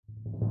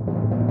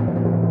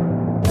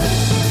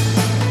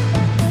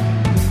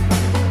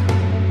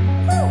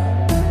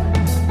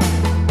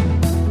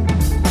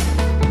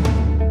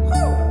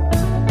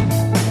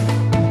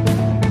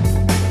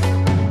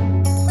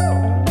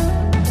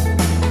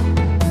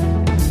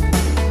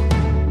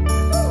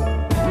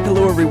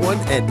Hello, everyone,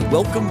 and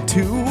welcome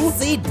to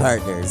Seed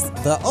Partners,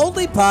 the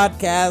only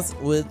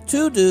podcast with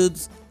two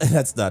dudes.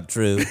 That's not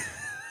true.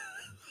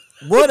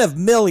 One of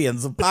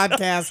millions of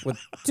podcasts with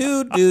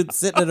two dudes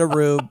sitting in a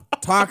room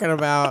talking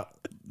about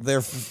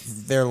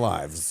their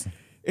lives.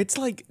 It's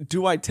like,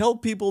 do I tell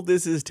people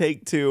this is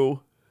take two?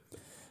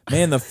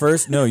 Man,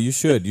 you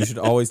should. You should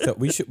always tell.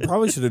 We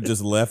probably should have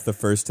just left the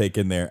first take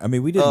in there. I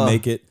mean, we didn't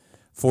make it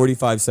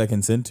 45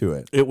 seconds into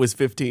it. It was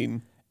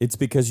 15. It's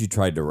because you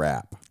tried to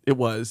rap. It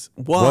was.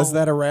 Well, Was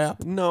that a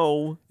rap?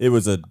 No. It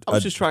was I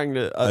was just trying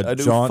to a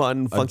new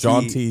fun, funky, a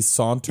jaunty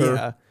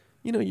saunter.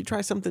 Yeah. You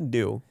try something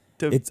new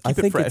to keep I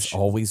think it fresh. it's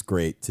always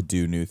great to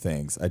do new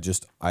things.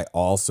 I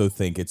also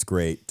think it's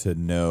great to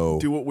know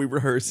Do what we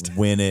rehearsed.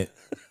 when it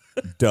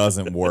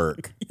doesn't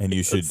work, and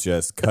you should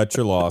just cut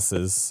your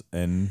losses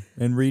and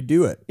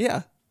redo it.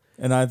 Yeah.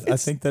 And I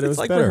think that it was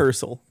like better.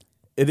 rehearsal.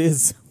 It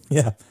is,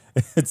 yeah.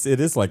 It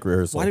is like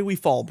rehearsal. Why do we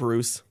fall,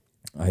 Bruce?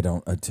 I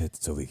don't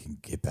so we can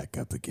get back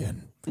up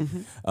again.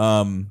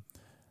 Mm-hmm.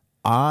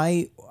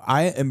 I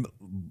am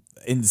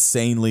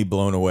insanely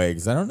blown away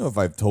because I don't know if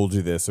I've told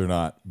you this or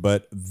not,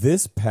 but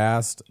this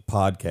past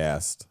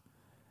podcast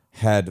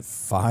had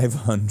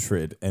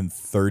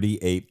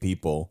 538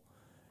 people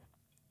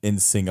in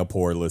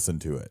Singapore listen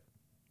to it.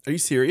 Are you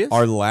serious?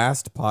 Our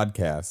last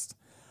podcast,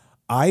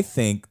 I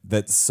think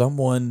that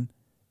someone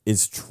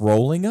is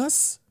trolling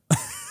us.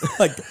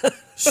 Like,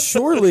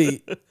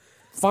 surely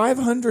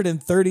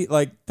 530,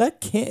 like, that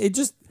can't, it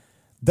just,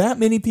 that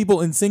many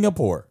people in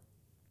Singapore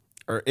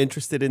Are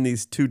interested in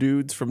these two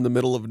dudes from the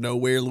middle of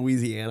nowhere,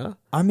 Louisiana?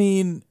 I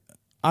mean,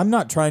 I'm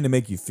not trying to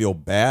make you feel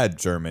bad,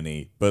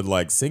 Germany, but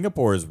like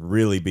Singapore is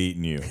really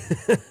beating you.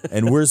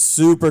 And we're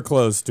super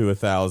close to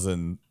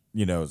 1,000,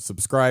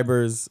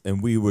 subscribers,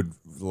 and we would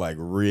like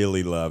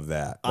really love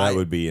that. That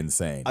would be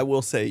insane. I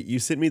will say, you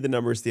sent me the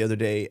numbers the other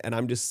day, and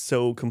I'm just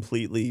so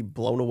completely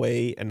blown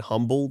away and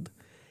humbled.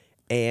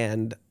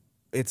 And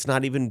it's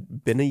not even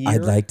been a year.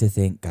 I'd like to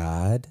thank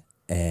God,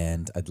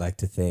 and I'd like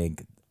to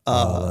thank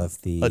all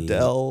of the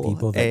Adele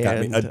people that got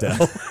me. and-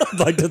 Adele. I'd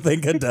like to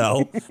thank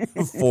Adele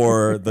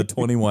for the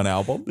 21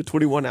 album. The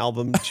 21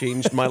 album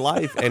changed my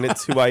life, and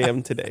it's who I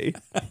am today.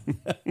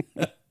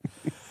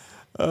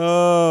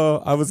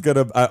 Oh,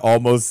 I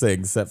almost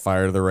sang Set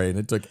Fire to the Rain.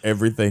 It took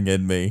everything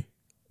in me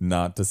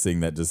not to sing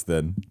that just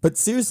then. But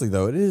seriously,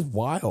 though, it is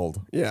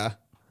wild. Yeah.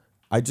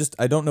 I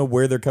don't know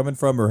where they're coming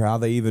from or how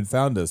they even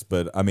found us.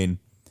 But, I mean,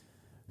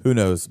 who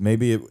knows?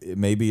 Maybe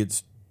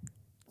it's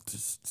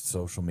just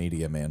social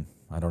media, man.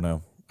 I don't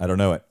know. I don't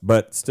know it.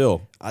 But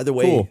still, Either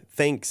way, cool.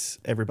 Thanks,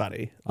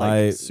 everybody.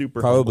 I super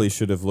probably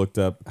should have looked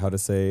up how to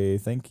say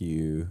thank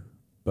you.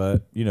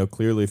 But,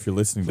 clearly if you're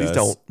listening to Please us,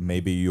 don't.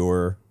 maybe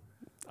you're...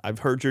 I've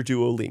heard your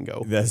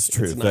Duolingo. That's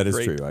true. It's not That is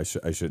great. true.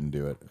 I shouldn't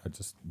do it. I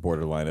just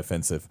borderline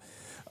offensive.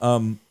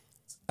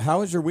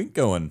 How is your week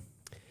going?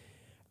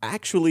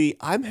 Actually,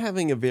 I'm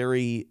having a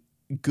very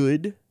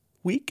good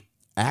week.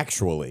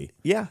 Actually,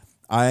 Yeah.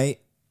 I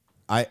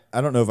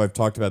don't know if I've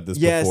talked about this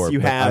Yes, before. you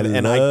but have, I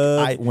and love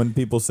I- when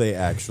people say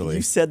actually.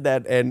 You said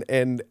that,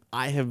 and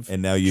I have.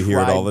 And now you hear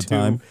it all the tried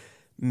to time?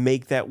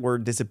 Make that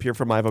word disappear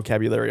from my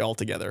vocabulary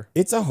altogether.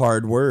 It's a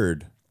hard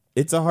word.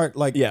 It's a hard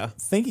Yeah.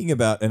 thinking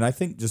about, and I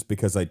think just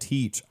because I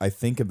teach, I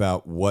think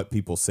about what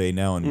people say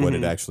now and what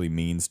it actually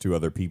means to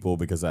other people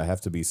because I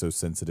have to be so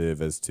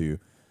sensitive as to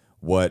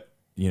what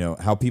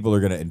how people are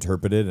going to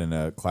interpret it in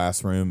a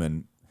classroom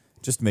and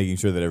just making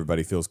sure that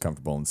everybody feels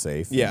comfortable and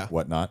safe Yeah. and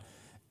whatnot.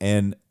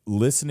 And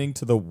listening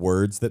to the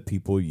words that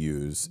people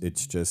use,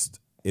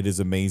 it is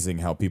amazing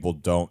how people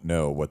don't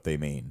know what they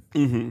mean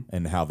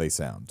and how they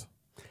sound.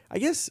 I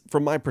guess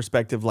from my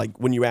perspective, like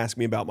when you ask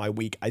me about my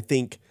week, I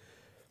think,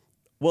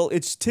 well,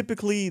 it's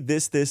typically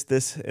this,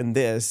 and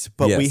this,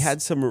 but we Yes.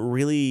 had some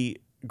really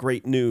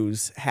great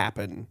news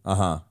happen.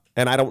 Uh-huh.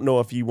 And I don't know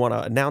if you want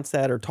to announce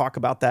that or talk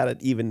about that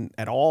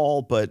at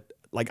all, but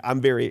like I'm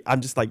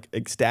just like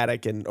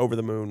ecstatic and over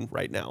the moon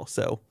right now.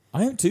 So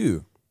I am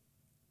too,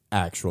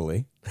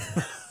 actually.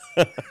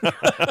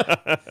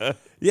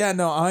 Yeah,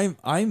 no,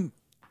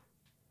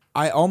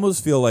 I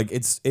almost feel like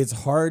it's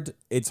hard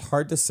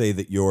to say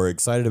that you're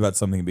excited about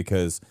something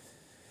because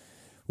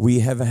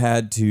we have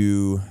had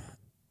to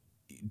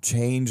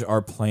change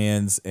our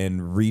plans and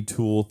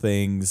retool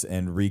things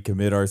and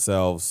recommit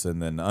ourselves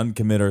and then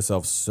uncommit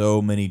ourselves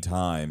so many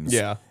times.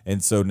 Yeah.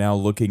 And so now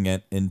looking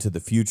into the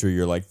future,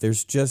 you're like,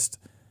 there's just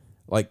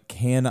like,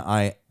 can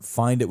I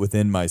find it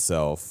within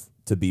myself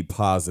to be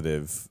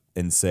positive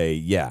and say,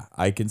 yeah,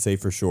 I can say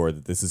for sure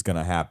that this is going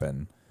to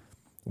happen,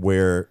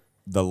 where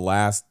the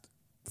last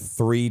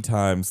 3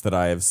 times that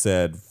I have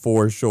said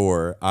for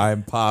sure,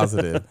 I'm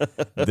positive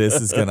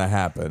this is going to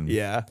happen.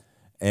 yeah,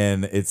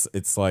 And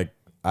it's like,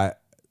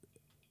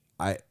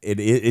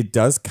 it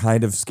does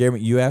kind of scare me.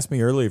 You asked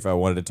me earlier if I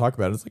wanted to talk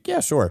about it. It's like, yeah,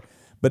 sure.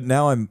 But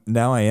now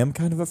I am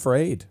kind of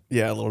afraid.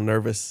 yeah, a little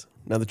nervous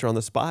now that you're on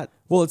the spot.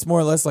 Well, it's more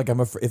or less like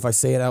if I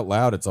say it out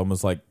loud, it's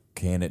almost like,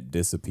 can it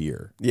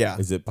disappear? Yeah.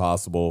 Is it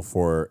possible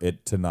for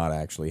it to not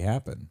actually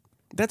happen?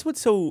 That's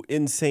what's so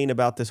insane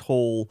about this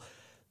whole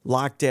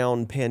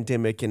lockdown,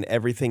 pandemic, and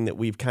everything that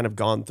we've kind of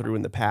gone through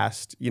in the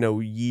past,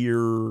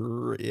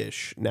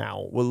 year-ish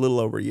now, well, a little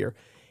over a year.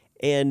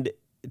 And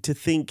to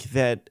think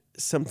that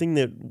something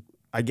that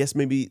I guess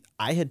maybe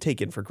I had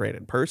taken for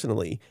granted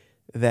personally,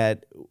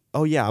 that,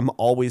 oh yeah, I'm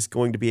always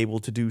going to be able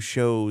to do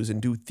shows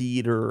and do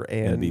theater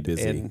and be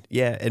busy.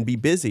 and be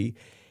busy.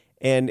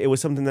 And it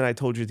was something that I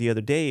told you the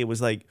other day. It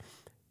was like,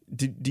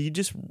 do you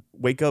just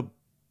wake up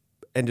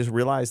and just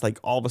realize like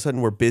all of a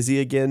sudden we're busy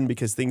again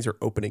because things are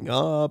opening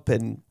up?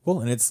 And Well,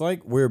 and it's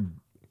like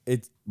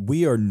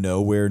we are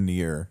nowhere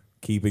near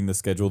keeping the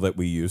schedule that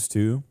we used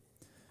to,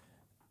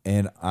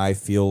 and I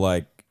feel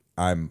like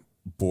I'm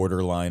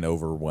borderline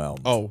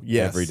overwhelmed. Oh,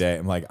 yes. Every day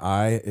I'm like,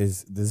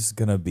 this is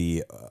gonna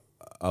be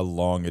a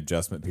long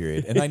adjustment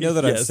period, and I know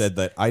that I've Yes. said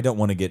that I don't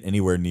want to get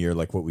anywhere near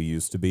like what we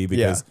used to be,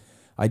 because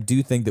I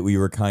do think that we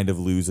were kind of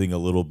losing a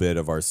little bit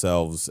of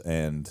ourselves,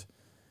 and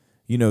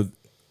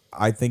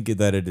I think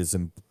that it is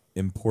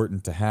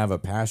important to have a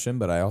passion,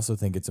 but I also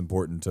think it's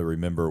important to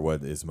remember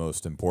what is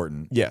most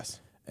important. yes,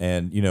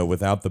 And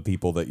without the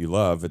people that you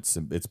love, it's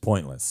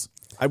pointless.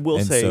 I will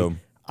And say so-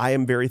 I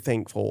am very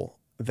thankful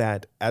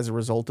that as a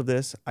result of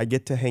this, I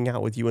get to hang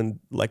out with you and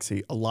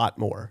Lexi a lot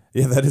more.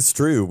 Yeah, that is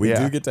true. We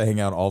Yeah. do get to hang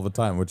out all the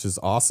time, which is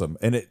awesome.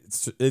 And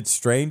it's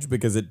strange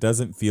because it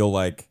doesn't feel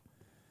like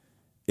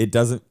it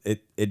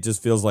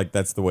just feels like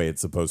that's the way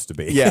it's supposed to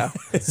be. Yeah.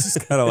 It's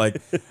just kind of like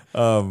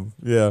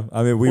yeah.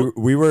 I mean,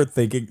 we were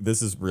thinking,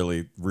 this is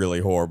really really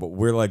horrible.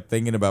 We're like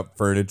thinking about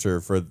furniture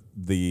for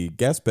the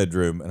guest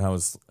bedroom, and I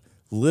was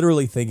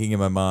literally thinking in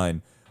my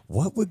mind,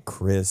 what would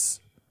Chris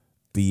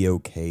be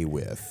okay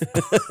with?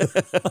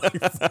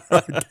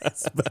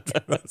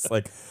 I was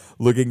like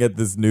looking at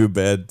this new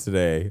bed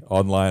today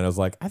online. I was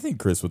like, I think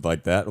Chris would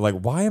like that. Like,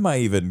 why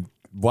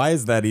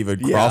is that even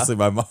Yeah. crossing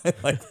my mind?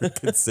 Like, we're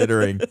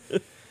considering.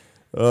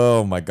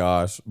 Oh my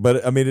gosh.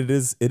 But I mean, it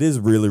is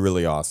really,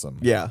 really awesome.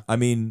 Yeah. I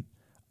mean,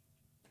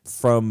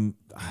 from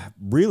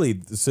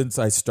really since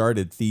I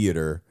started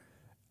theater,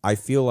 I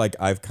feel like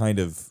I've kind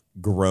of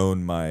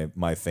grown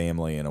my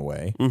family in a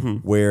way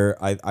where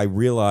I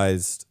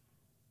realized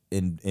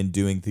in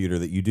doing theater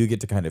that you do get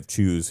to kind of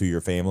choose who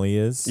your family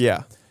is.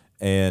 Yeah.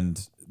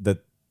 And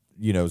that,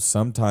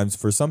 sometimes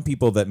for some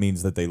people that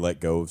means that they let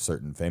go of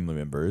certain family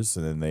members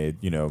and then they,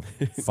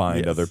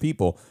 find Yes. other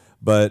people.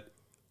 But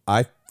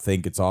I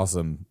think it's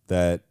awesome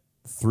that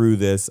through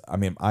this, I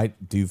mean, I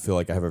do feel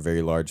like I have a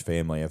very large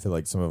family. I feel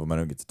like some of them I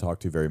don't get to talk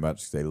to very much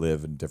because they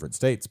live in different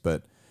states.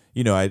 But,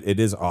 it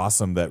is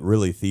awesome that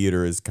really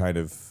theater is kind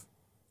of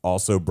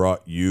also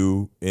brought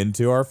you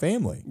into our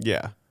family.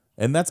 Yeah.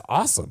 And that's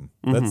awesome.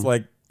 That's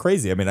like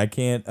crazy. I mean, I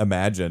can't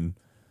imagine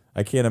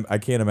my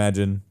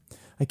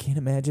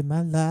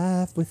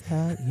life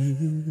without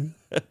you.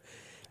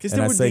 Because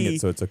And I sing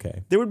it, so it's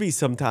okay. there would be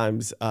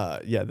sometimes,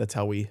 that's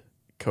how we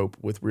cope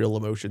with real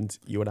emotions,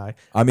 you and I.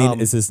 I mean,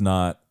 this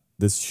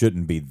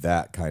shouldn't be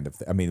that kind of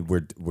thing. I mean,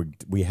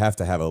 we have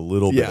to have a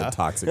little bit Yeah. of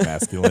toxic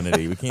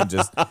masculinity. We can't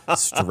just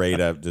straight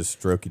up just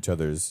stroke each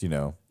other's,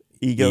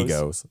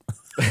 Egos.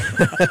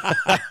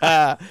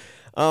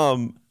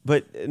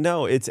 But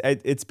no,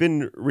 it's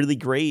been really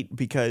great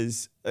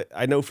because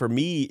I know for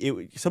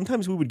me,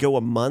 sometimes we would go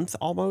a month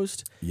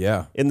almost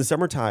Yeah. in the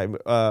summertime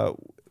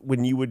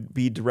when you would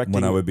be directing.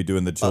 When I would be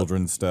doing the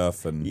children's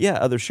stuff and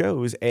other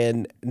shows,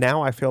 and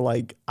now I feel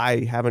like I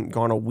haven't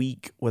gone a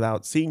week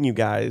without seeing you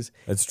guys.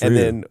 That's true. And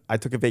then I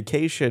took a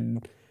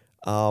vacation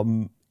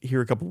here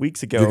a couple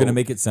weeks ago. you're gonna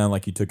make it sound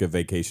like you took a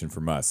vacation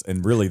from us,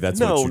 and really that's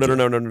what you did.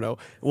 No.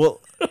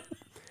 Well,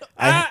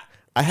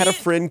 I had a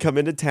friend come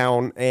into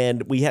town,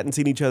 and we hadn't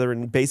seen each other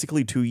in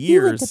basically 2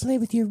 You went to years. play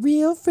with your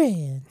real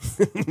friend.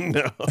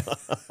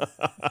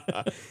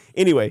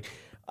 Anyway,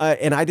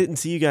 and I didn't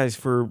see you guys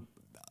for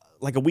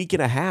like a week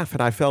and a half,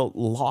 and I felt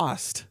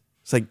lost.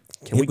 It's like,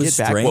 can we was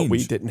get back what we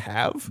strange. didn't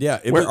have? Yeah,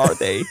 it Where was- are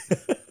they?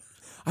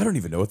 I don't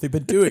even know what they've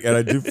been doing, and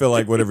I do feel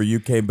like whenever you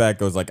came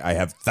back, I was like, I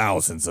have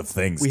thousands of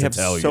things We to have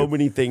tell so you.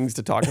 many things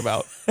to talk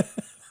about.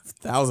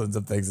 Thousands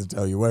of things to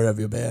tell you. Where have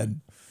you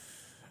been?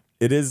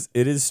 It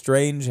is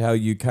strange how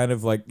you kind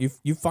of like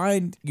you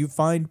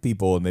find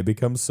people and they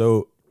become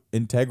so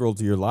integral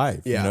to your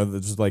life. Yeah. They're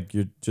just like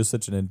you're just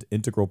such an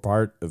integral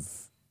part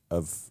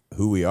of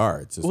who we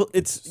are. It's just, Well,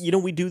 it's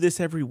we do this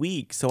every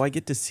week, so I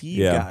get to see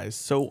you Yeah. guys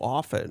so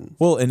often.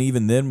 well, and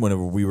even then,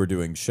 whenever we were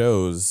doing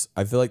shows,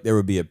 I feel like there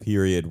would be a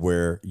period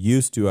where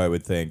I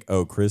would think,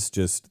 oh,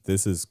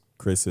 this is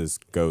Chris's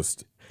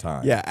ghost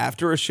time. Yeah,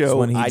 after a It's show,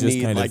 when he I just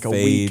need kind like of a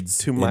week fades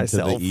to into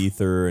myself. the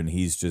ether, and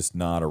he's just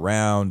not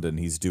around, and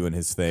he's doing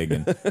his thing.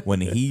 And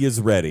when he is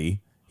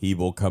ready, he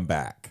will come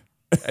back.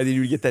 And then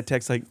you get that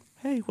text like,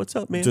 "Hey, what's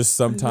up, man?" Just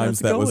sometimes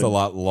How's it that was a going?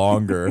 lot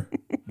longer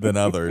than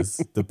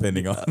others,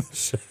 depending on the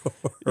show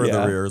or Yeah.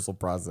 the rehearsal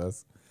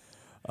process.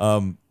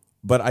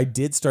 But I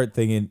did start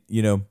thinking,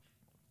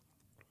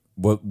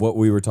 what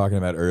we were talking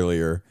about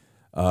earlier,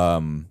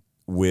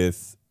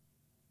 with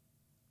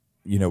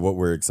what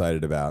we're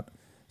excited about.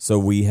 So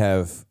we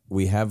have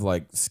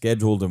like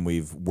scheduled and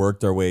we've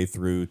worked our way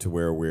through to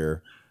where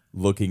we're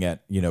looking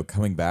at,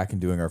 coming back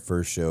and doing our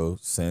first show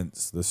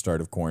since the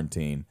start of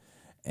quarantine.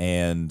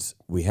 And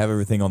we have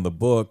everything on the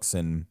books,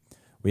 and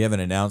we haven't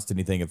announced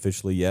anything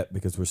officially yet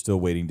because we're still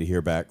waiting to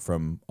hear back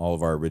from all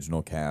of our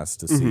original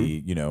cast to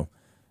see,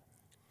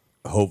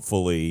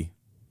 hopefully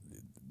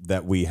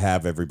that we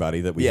have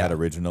everybody that we had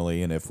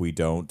originally. And if we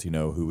don't,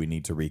 who we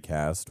need to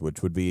recast,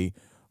 which would be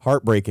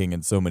heartbreaking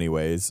in so many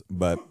ways,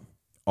 but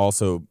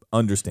also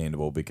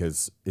understandable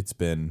because it's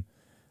been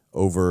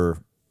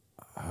over,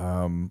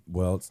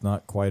 it's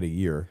not quite a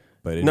year.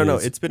 But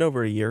it's been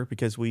over a year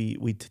because we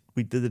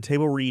did the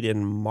table read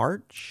in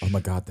March. Oh my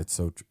God, that's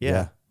so true.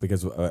 Yeah.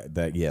 Because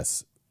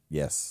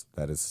yes,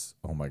 that is.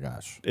 Oh my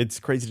gosh, it's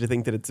crazy to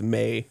think that it's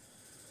May.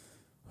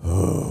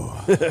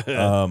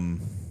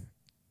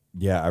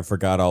 Yeah, I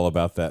forgot all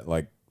about that.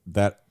 Like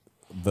that,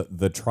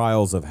 the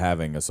trials of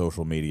having a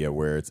social media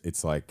where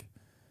it's like,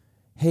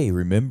 hey,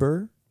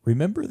 remember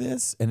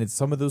this, and it's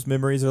some of those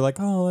memories are like,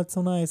 oh, that's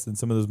so nice, and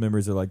some of those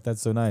memories are like,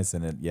 that's so nice,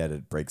 and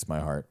it breaks my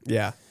heart.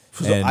 Yeah.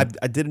 So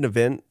I did an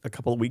event a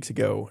couple of weeks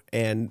ago,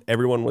 and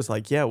everyone was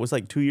like, yeah, it was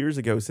like 2 years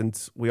ago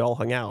since we all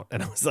hung out.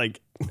 And I was like,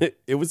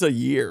 it was a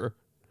year.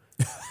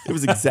 It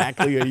was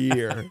exactly a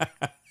year.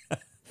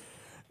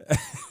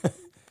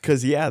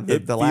 Because,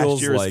 the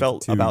last year has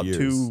felt about years.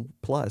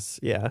 2+.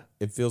 Yeah.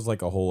 It feels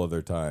like a whole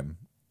other time,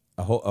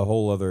 a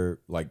whole other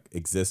like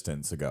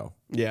existence ago.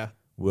 Yeah.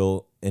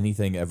 Will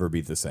anything ever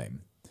be the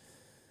same?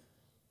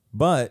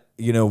 But,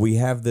 we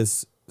have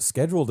this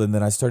scheduled, and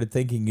then I started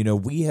thinking,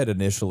 we had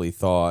initially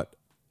thought,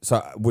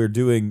 so we're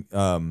doing,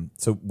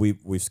 so we've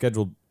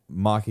scheduled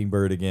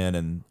Mockingbird again,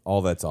 and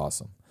all that's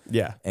awesome.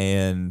 Yeah.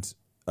 And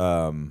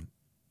no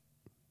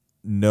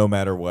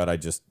matter what, I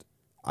just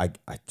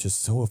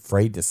so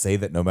afraid to say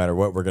that no matter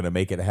what, we're going to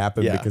make it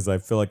happen because I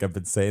feel like I've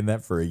been saying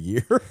that for a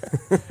year.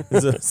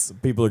 So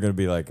people are going to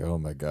be like, oh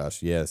my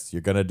gosh, yes,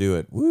 you're going to do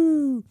it.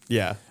 Woo.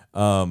 Yeah.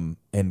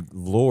 And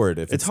Lord,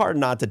 if it's hard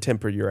not to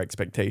temper your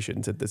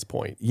expectations at this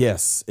point.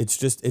 Yes.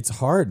 It's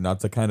hard not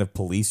to kind of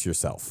police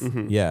yourself.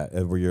 Mm-hmm. Yeah.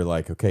 Where you're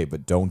like, okay,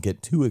 but don't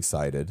get too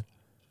excited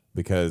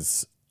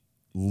because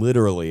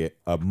literally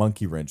a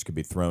monkey wrench could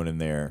be thrown in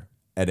there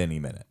at any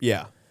minute.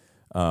 Yeah.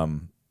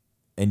 And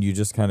you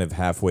just kind of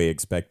halfway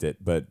expect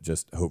it, but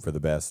just hope for the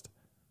best,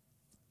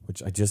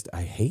 which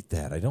I hate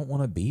that. I don't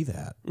want to be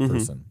that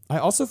person. I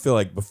also feel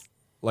like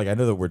I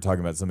know that we're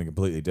talking about something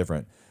completely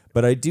different,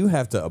 but I do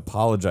have to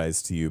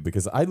apologize to you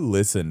because I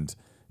listened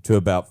to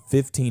about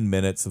 15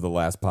 minutes of the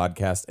last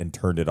podcast and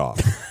turned it off.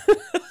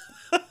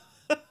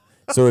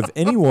 So if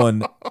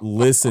anyone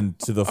listened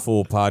to the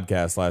full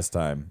podcast last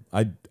time,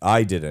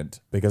 I didn't,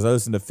 because I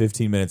listened to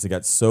 15 minutes and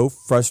got so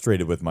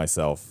frustrated with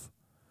myself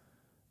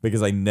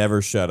because I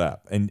never shut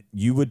up. And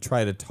you would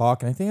try to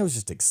talk, and I think I was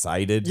just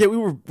excited. Yeah,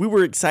 we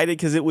were excited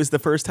because it was the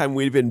first time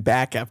we'd been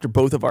back after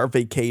both of our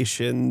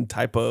vacation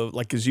type of,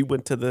 like, because you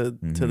went to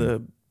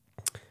the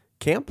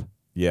camp.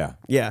 Yeah.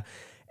 Yeah.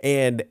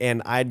 And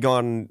I'd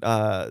gone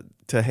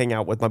to hang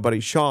out with my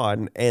buddy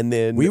Sean, and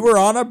then we were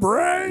on a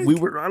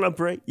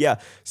break. Yeah.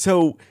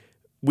 So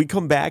we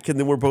come back, and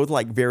then we're both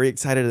like very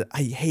excited.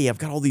 Hey, I've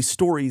got all these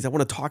stories. I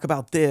want to talk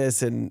about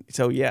this, and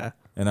so yeah.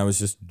 And I was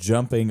just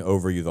jumping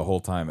over you the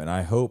whole time, and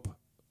I hope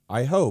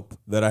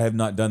that I have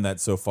not done that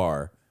so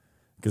far,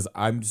 because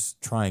I'm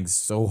just trying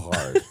so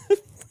hard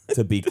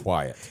to be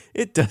quiet.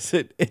 It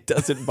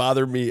doesn't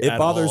bother me. It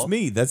bothers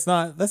me. That's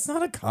not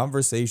a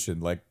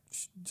conversation. Like,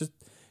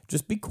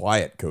 just be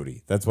quiet,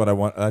 Cody. That's what I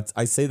want.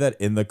 I say that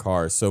in the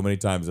car so many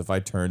times. If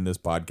I turn this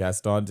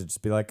podcast on, to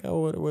just be like,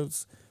 oh,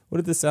 what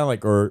did this sound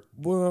like? Or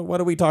what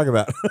do we talk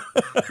about?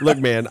 Look,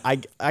 man,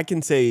 I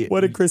can say.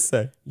 What did Chris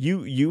say?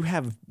 You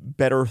have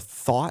better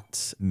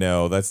thoughts.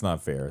 No, that's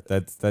not fair.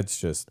 That's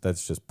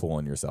just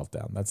pulling yourself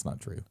down. That's not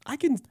true. I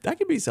can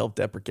be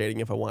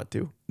self-deprecating if I want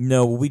to.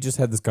 No, we just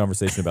had this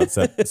conversation about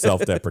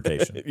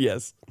self-deprecation.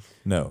 Yes.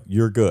 No,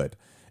 you're good.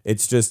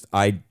 It's just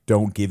I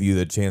don't give you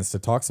the chance to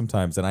talk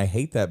sometimes, and I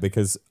hate that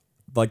because,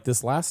 like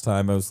this last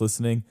time, I was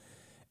listening,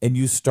 and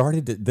you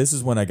started to. This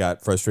is when I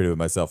got frustrated with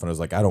myself, and I was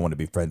like, I don't want to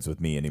be friends with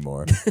me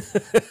anymore.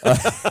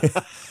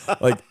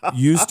 Like,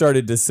 you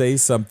started to say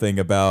something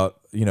about,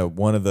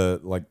 one of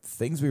the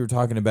things we were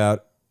talking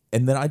about,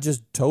 and then I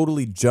just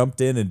totally jumped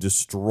in and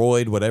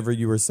destroyed whatever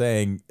you were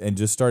saying, and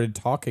just started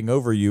talking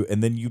over you,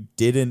 and then you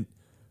didn't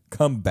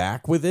come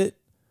back with it.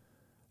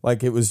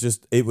 Like, it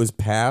was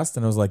past,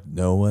 and I was like,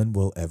 no one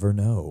will ever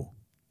know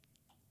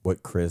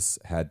what Chris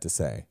had to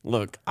say.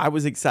 Look, I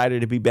was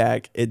excited to be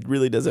back. It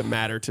really doesn't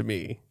matter to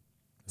me.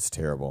 It's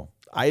terrible.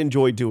 I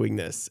enjoy doing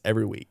this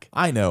every week.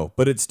 I know,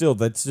 but it's still,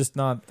 that's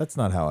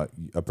not how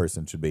a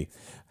person should be.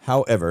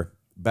 However,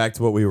 back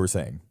to what we were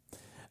saying.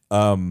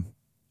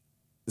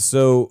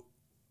 So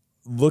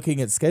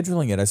looking at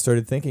scheduling it, I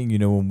started thinking,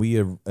 when we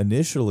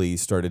initially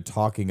started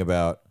talking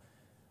about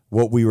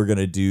what we were going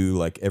to do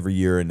like every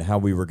year and how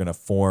we were going to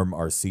form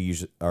our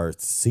seizures.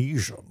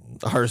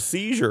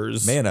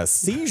 Man, a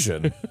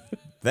season.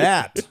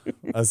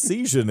 A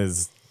season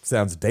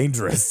sounds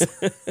dangerous.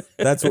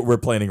 That's what we're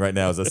planning right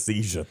now, is a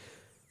season.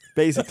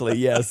 Basically,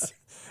 yes.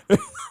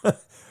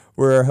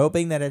 We're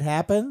hoping that it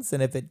happens,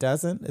 and if it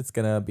doesn't, it's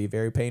going to be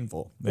very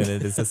painful, and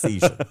it is a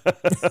seizure.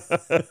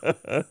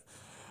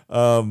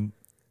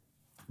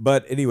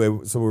 But anyway,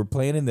 so we're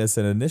planning this,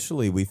 and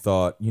initially we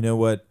thought, you know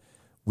what?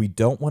 We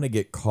don't want to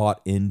get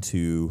caught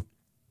into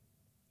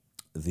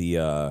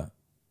the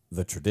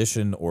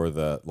tradition or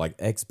the like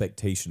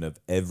expectation of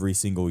every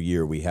single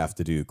year we have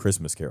to do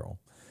Christmas Carol,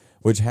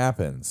 which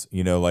happens.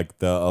 You know, like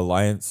the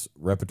Alliance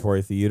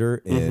Repertory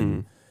Theater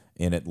in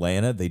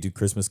Atlanta, they do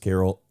Christmas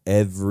Carol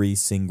every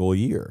single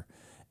year.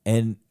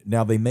 And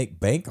now they make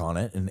bank on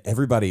it, and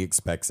everybody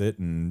expects it.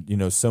 And, you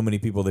know, so many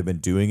people, they've been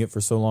doing it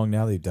for so long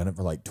now. They've done it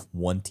for like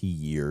 20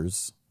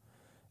 years.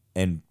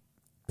 And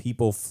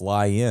people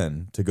fly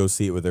in to go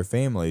see it with their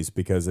families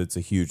because it's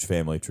a huge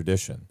family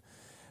tradition.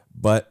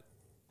 But,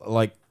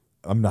 like,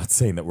 I'm not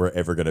saying that we're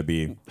ever going to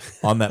be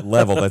on that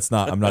level.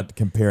 I'm not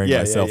comparing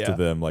myself to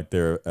them. Like,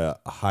 they're a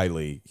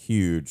highly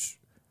huge,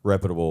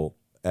 reputable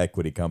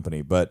equity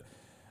company. But,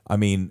 I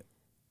mean,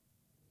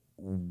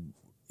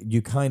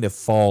 you kind of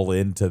fall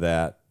into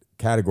that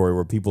category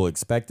where people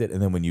expect it,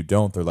 and then when you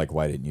don't, they're like,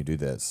 why didn't you do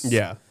this?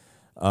 Yeah.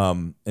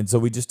 And so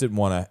we just didn't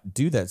want to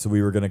do that. So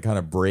we were going to kind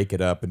of break it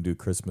up and do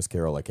Christmas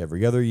Carol like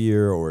every other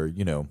year, or,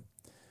 you know,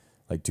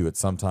 like do it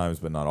sometimes,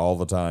 but not all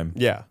the time.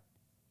 Yeah.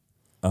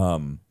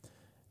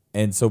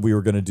 And so we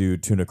were going to do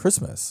Tuna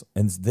Christmas.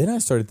 And then I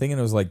started thinking,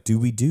 I was like, do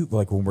we do,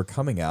 like, when we're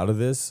coming out of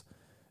this,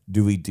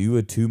 do we do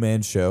a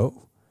 2-man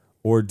show,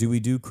 or do we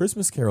do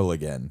Christmas Carol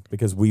again?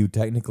 Because we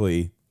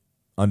technically,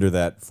 under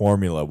that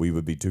formula, we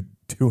would be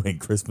doing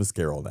Christmas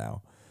Carol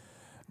now.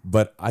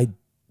 But I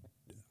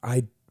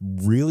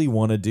really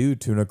want to do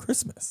Tuna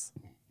Christmas.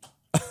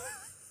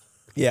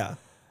 Yeah.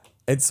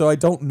 And so I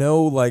don't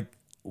know, like,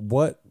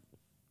 what,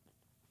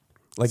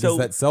 like, So, is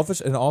that selfish?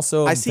 And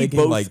also, I I'm see thinking,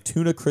 both. like,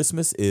 Tuna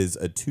Christmas is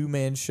a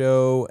 2-man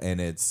show, and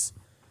it's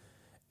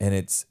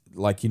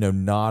like, you know,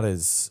 not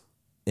as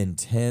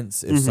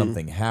intense if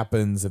something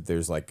happens, if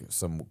there's like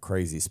some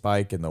crazy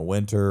spike in the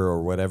winter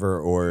or whatever,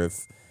 or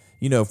if,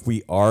 you know, if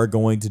we are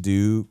going to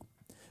do.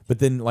 But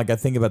then, like, I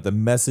think about the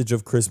message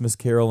of Christmas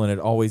Carol, and it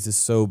always is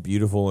so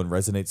beautiful and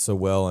resonates so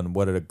well, and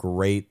what a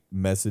great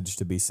message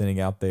to be sending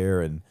out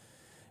there. And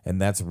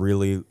that's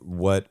really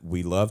what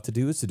we love to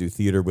do, is to do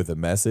theater with a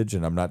message.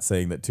 And I'm not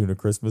saying that Tuna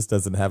Christmas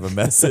doesn't have a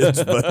message,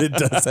 but it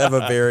does have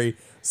a very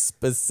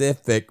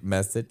specific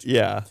message.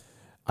 Yeah.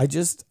 I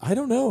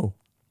don't know.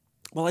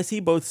 Well, I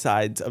see both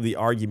sides of the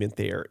argument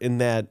there, in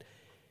that,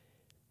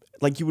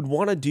 like, you would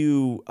want to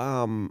do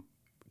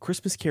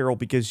Christmas Carol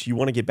because you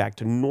want to get back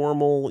to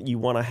normal. You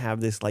want to have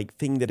this, like,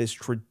 thing that is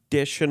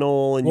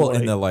traditional. And Well,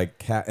 and the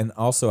like and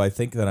also I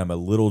think that I'm a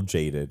little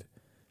jaded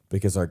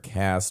because our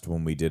cast,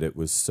 when we did it,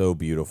 was so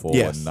beautiful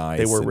and nice.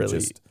 They were and really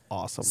just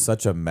awesome.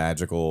 such a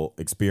magical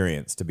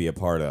experience to be a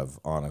part of,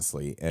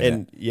 honestly.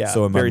 And yeah,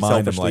 so in my very mind,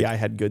 I'm selfishly, like, I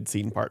had good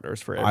scene partners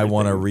for everything. I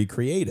want to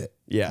recreate it.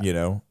 Yeah. You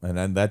know, and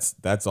then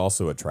that's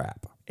also a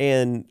trap.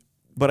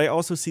 But I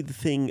also see the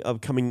thing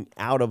of coming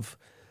out of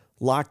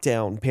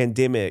lockdown,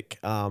 pandemic,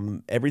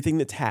 everything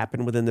that's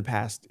happened within the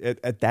past.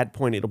 At that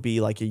point, it'll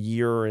be like a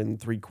year and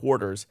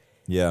 3/4.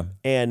 Yeah.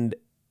 And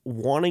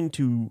wanting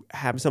to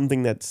have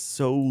something that's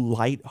so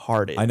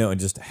lighthearted. I know, and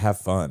just have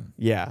fun.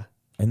 Yeah.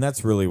 And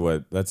that's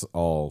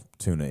all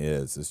Tuna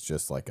is. It's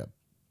just like a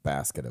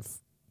basket of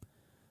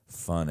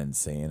fun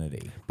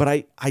insanity. But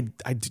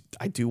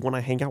I do want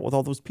to hang out with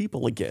all those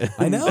people again.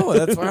 I know.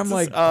 That's why I'm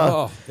like,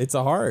 it's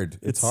hard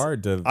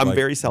to. I'm like,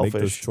 very selfish.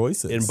 Make those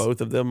choices, and both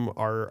of them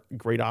are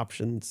great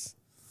options.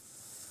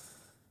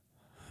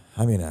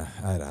 I mean,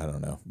 I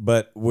don't know,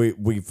 but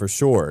we for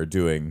sure are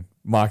doing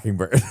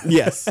Mockingbird.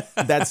 Yes,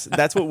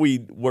 that's what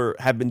we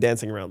have been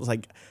dancing around. It's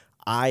like,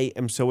 I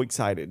am so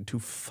excited to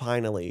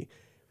finally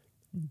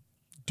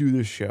do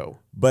this show.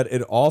 But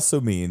it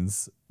also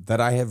means that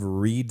I have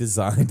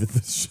redesigned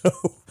the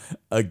show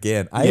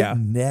again. I have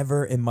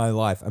never in my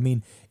life. I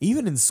mean,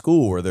 even in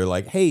school where they're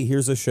like, "Hey,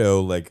 here's a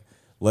show. Like,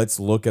 let's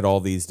look at all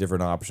these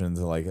different options."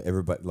 And like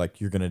everybody,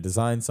 like, you're going to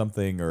design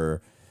something,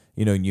 or,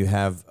 you know, and you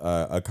have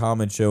a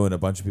common show and a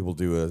bunch of people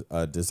do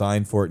a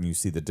design for it, and you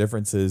see the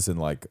differences and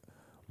like,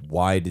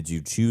 why did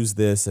you choose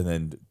this, and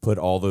then put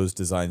all those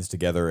designs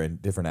together in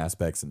different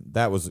aspects. And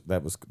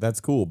that's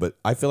cool. But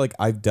I feel like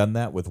I've done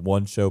that with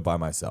one show by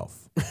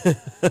myself.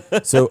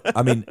 So,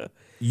 I mean,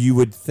 you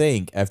would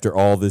think after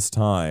all this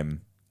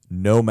time,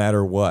 no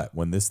matter what,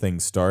 when this thing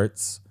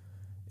starts,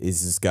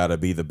 it's just got to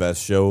be the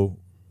best show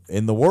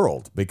in the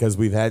world, because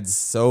we've had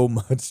so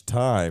much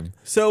time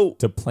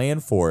to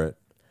plan for it.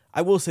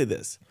 I will say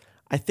this.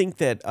 I think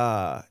that,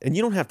 and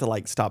you don't have to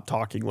like stop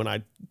talking when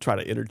I try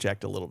to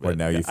interject a little bit. Or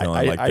now you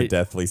feeling like the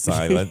deathly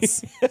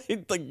silence.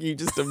 Like you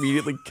just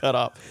immediately cut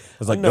off. I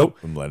was like, nope,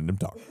 I'm letting him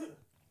talk.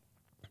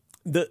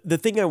 The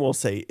thing I will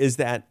say is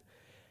that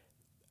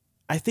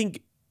I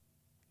think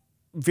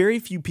very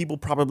few people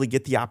probably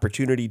get the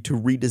opportunity to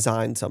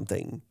redesign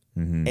something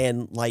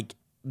and like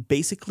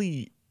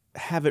basically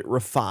have it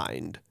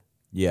refined.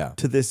 Yeah.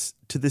 To this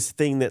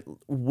thing that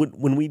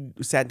when we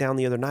sat down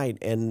the other night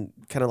and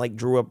kind of like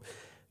drew up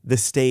the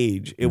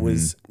stage, it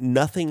was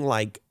nothing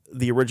like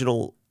the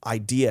original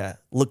idea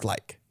look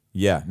like?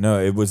 Yeah, no,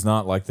 it was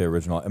not like the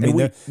original. I mean,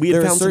 we had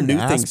there are found some certain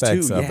new things,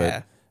 aspects too, of yeah.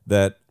 it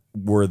that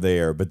were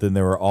there, but then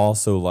there were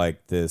also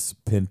like this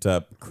pent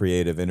up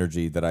creative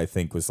energy that I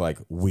think was like,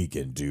 we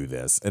can do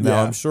this. And now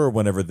Yeah. I'm sure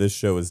whenever this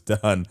show is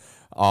done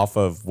off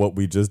of what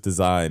we just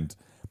designed,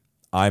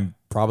 I'm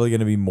probably going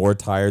to be more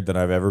tired than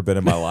I've ever been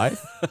in my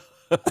life.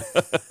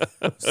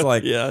 It's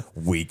like, Yeah.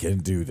 we can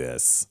do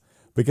this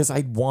because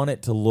I want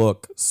it to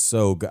look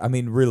so good. I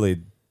mean,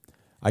 really,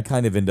 I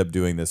kind of end up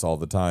doing this all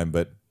the time,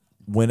 but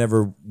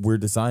whenever we're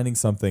designing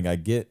something, I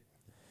get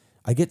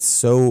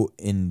so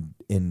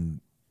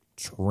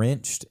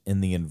entrenched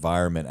in the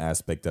environment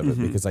aspect of it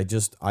because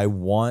I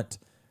want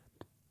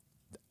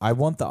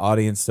the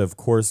audience to, of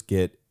course,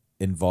 get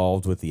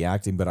involved with the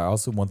acting, but I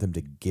also want them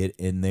to get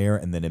in there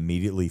and then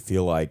immediately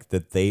feel like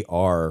that they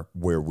are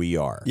where we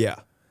are. Yeah.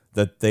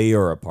 That they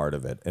are a part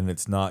of it, and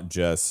it's not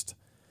just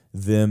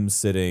them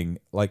sitting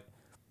like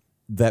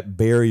that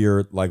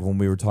barrier. Like when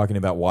we were talking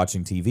about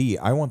watching TV,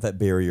 I want that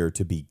barrier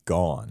to be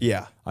gone.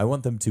 Yeah. I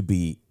want them to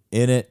be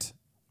in it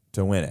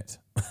to win it.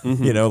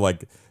 You know,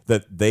 like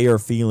that they are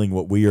feeling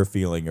what we are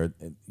feeling, or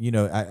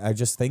I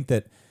just think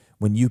that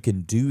when you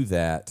can do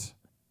that,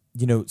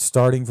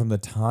 starting from the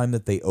time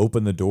that they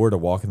open the door to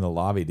walk in the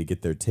lobby to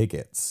get their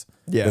tickets,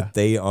 that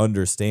they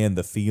understand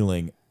the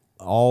feeling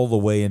all the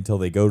way until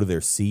they go to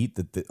their seat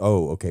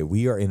okay,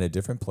 we are in a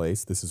different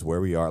place. This is where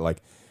we are.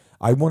 Like,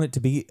 I want it to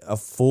be a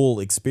full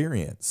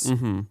experience.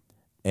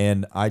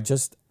 And I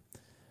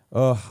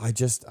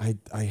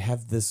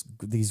have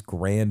these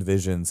grand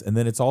visions. And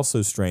then it's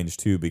also strange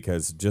too,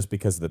 because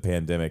of the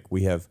pandemic,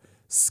 we have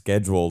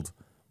scheduled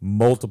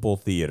multiple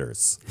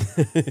theaters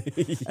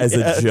as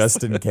a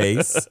just in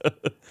case.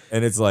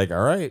 And it's like,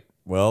 all right,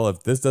 well,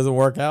 if this doesn't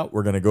work out,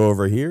 we're going to go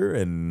over here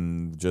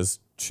and just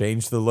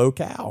change the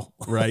locale.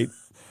 Right.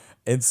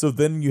 And so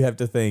then you have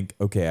to think,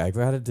 okay, I've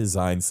got to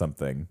design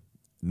something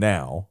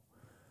now,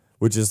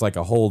 which is like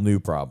a whole new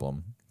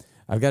problem.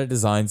 I've got to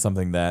design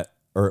something that,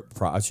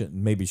 I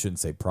shouldn't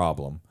say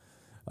problem.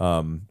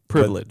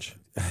 Privilege.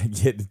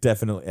 Yeah,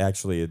 definitely.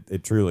 Actually,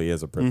 it truly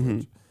is a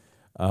privilege.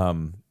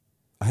 I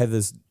have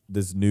this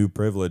new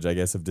privilege, I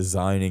guess, of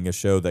designing a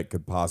show that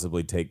could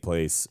possibly take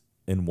place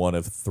in one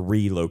of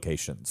 3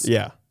 locations.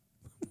 Yeah.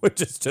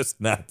 Which is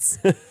just nuts.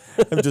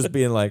 I'm just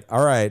being like,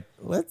 all right,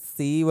 let's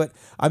see what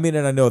I mean.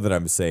 And I know that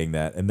I'm saying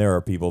that, and there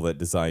are people that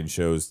design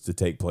shows to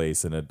take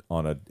place in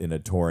a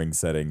touring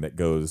setting that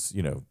goes,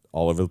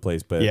 all over the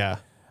place. But Yeah.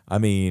 I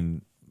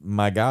mean,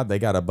 my God, they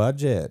got a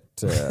budget.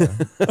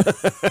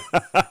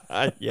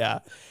 Yeah.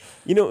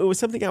 It was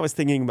something I was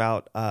thinking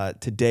about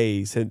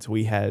today, since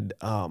we had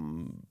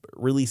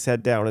really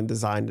sat down and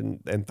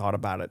designed and thought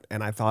about it.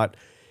 And I thought,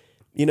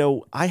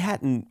 I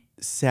hadn't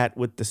sat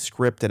with the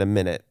script in a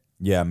minute.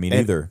 Yeah, me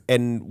neither.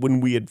 And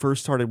when we had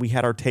first started, we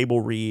had our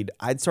table read.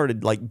 I'd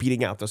started like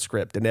beating out the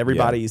script, and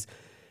everybody's,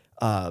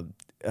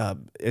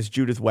 as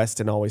Judith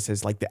Weston always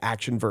says, like the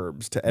action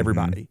verbs to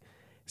everybody,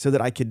 so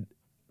that I could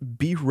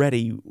be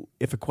ready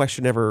if a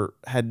question ever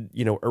had,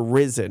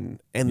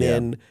 arisen. And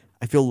then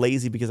I feel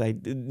lazy because I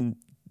didn't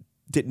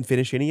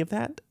finish any of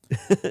that.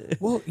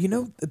 Well,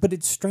 but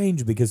it's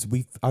strange because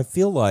I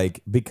feel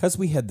like because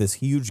we had this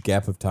huge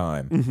gap of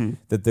time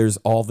that there's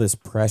all this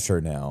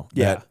pressure now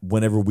that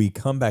whenever we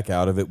come back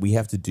out of it, we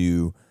have to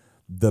do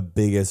the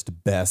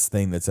biggest, best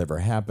thing that's ever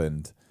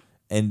happened.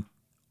 And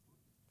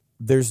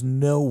there's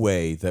no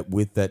way that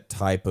with that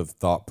type of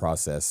thought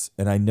process,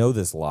 and I know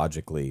this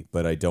logically,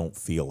 but I don't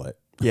feel it.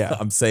 Yeah.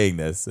 I'm saying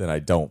this and I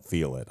don't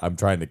feel it. I'm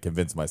trying to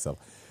convince myself,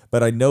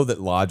 but I know that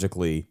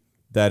logically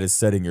that is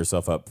setting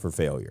yourself up for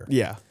failure.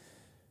 Yeah.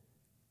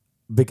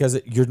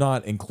 Because you're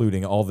not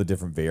including all the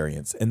different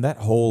variants, and that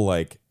whole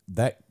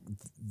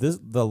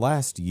the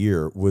last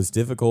year was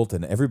difficult,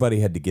 and everybody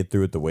had to get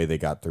through it the way they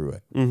got through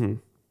it.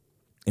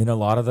 And a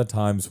lot of the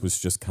times was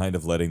just kind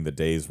of letting the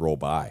days roll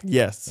by.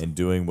 Yes. And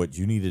doing what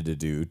you needed to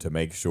do to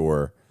make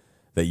sure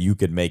that you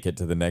could make it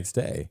to the next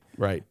day.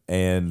 Right.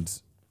 And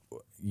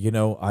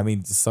I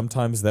mean,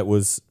 sometimes that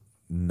was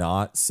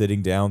not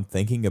sitting down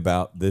thinking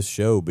about this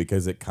show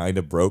because it kind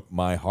of broke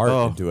my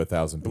heart into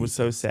 1,000 pieces. It was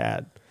so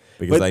sad.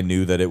 Because I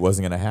knew that it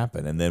wasn't going to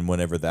happen. And then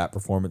whenever that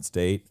performance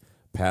date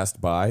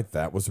passed by,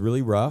 that was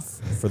really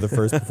rough for the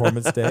first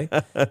performance day.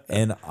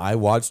 And I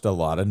watched a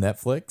lot of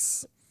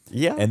Netflix.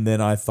 Yeah. And then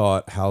I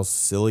thought, how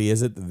silly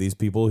is it that these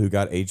people who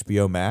got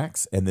HBO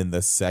Max, and then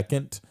the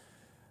second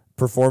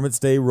performance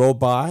day rolled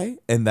by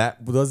and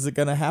that wasn't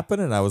going to happen?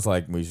 And I was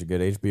like, we should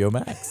get HBO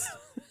Max.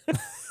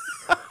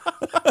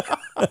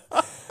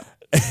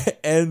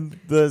 And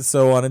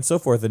so on and so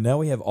forth. And now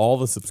we have all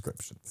the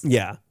subscriptions.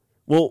 Yeah.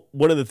 Well,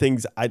 one of the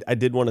things I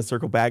did want to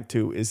circle back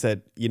to is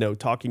that,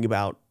 talking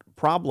about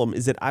problem,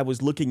 is that I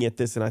was looking at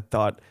this and I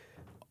thought,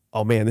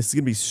 oh man, this is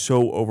going to be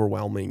so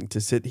overwhelming to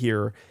sit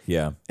here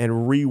and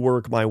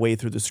rework my way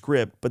through the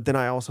script. But then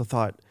I also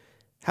thought,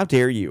 how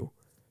dare you?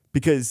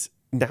 Because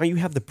now you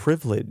have the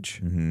privilege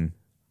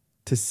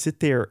to sit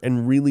there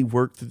and really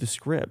work through the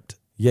script.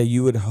 Yeah,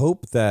 you would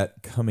hope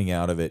that coming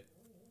out of it,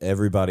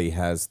 everybody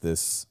has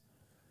this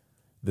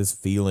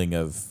feeling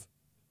of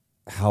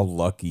how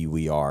lucky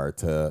we are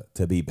to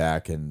be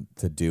back and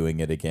to doing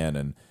it again,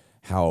 and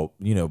how,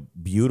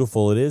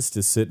 beautiful it is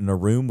to sit in a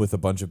room with a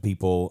bunch of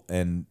people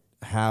and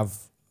have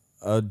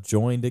a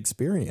joined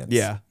experience.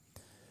 Yeah.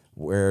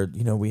 Where,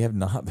 we have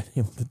not been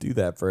able to do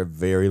that for a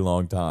very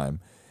long time.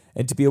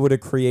 And to be able to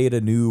create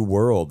a new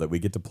world that we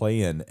get to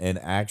play in and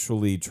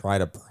actually try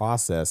to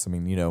process. I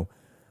mean,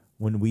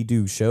 when we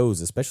do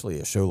shows, especially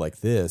a show like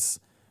this,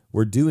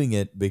 we're doing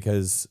it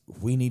because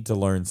we need to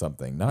learn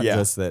something. Not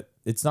just that,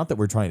 it's not that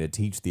we're trying to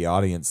teach the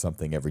audience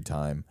something every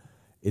time.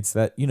 It's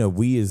that,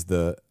 we as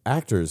the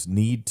actors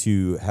need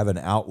to have an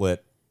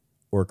outlet,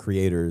 or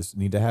creators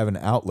need to have an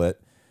outlet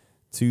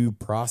to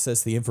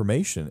process the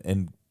information.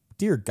 And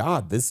dear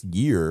God, this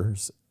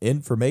year's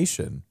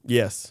information.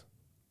 Yes.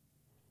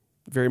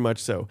 Very much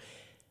so.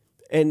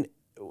 And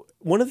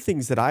one of the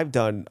things that I've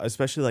done,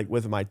 especially like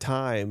with my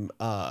time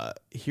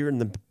here in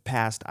the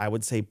past, I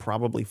would say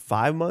probably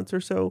 5 months or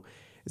so,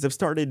 is I've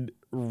started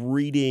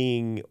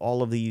reading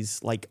all of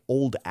these like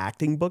old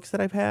acting books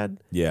that I've had.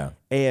 Yeah.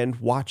 And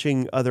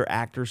watching other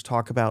actors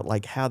talk about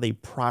like how they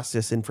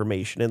process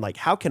information and like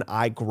how can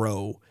I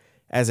grow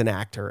as an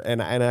actor.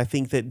 And I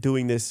think that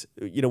doing this,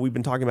 we've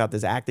been talking about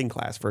this acting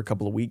class for a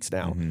couple of weeks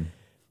now. Mm-hmm.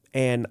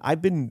 And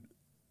I've been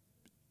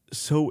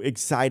so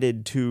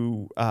excited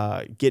to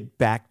get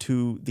back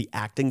to the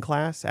acting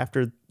class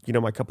after,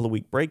 my couple of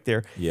week break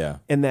there. Yeah.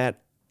 And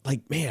that,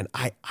 like, man,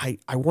 I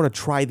want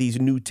to try these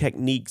new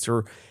techniques,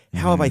 or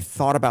how have I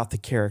thought about the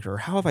character?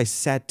 How have I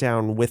sat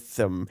down with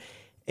them?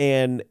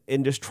 And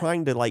just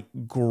trying to like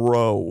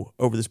grow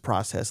over this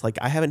process. Like,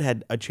 I haven't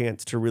had a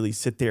chance to really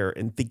sit there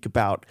and think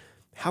about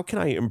how can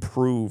I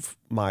improve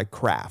my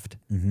craft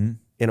in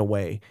a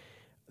way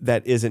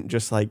that isn't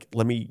just like,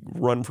 let me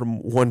run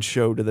from one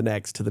show to the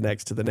next, to the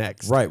next, to the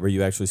next. Right, where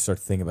you actually start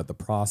to think about the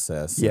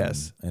process.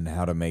 Yes. And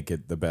how to make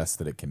it the best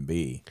that it can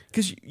be.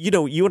 Because,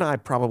 you and I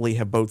probably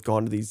have both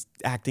gone to these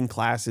acting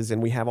classes,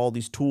 and we have all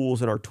these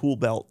tools in our tool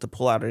belt to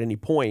pull out at any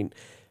point.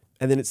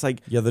 And then it's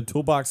like... Yeah, the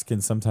toolbox can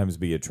sometimes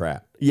be a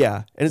trap.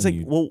 Yeah. And it's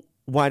like, well,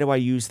 why do I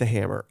use the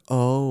hammer?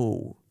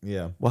 Oh.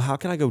 Yeah. Well, how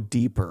can I go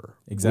deeper?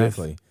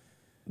 Exactly.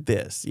 With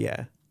this?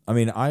 Yeah. I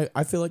mean,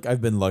 I feel like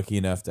I've been lucky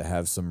enough to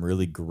have some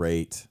really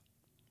great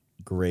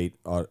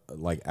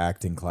like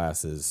acting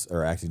classes,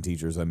 or acting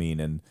teachers,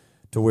 and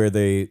to where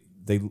they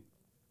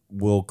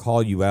will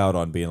call you out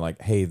on being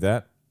like, hey,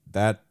 that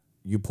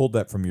you pulled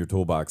that from your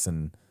toolbox,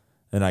 and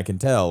I can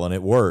tell, and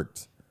it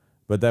worked,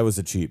 but that was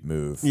a cheap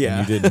move. Yeah.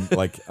 And you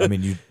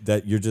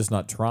didn't you're just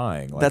not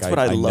trying. Like, that's what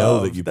I love. know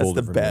that you that's pulled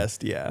the it from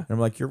best. me. Yeah. And I'm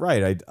like, you're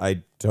right.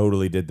 I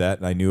totally did that,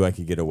 and I knew I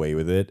could get away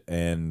with it,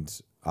 and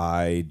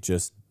I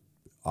just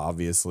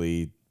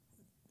obviously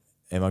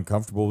am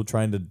uncomfortable with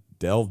trying to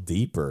delve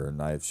deeper,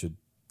 and I should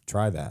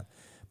try that.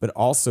 But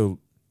also,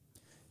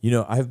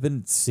 I've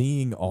been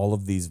seeing all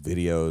of these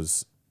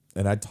videos,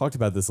 and I talked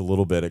about this a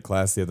little bit at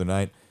class the other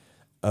night,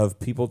 of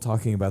people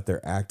talking about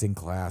their acting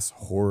class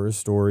horror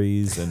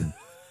stories, and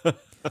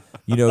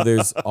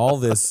there's all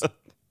this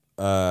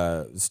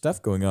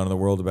stuff going on in the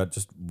world about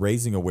just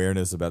raising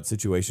awareness about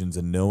situations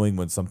and knowing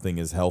when something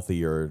is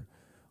healthy or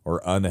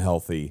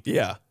unhealthy.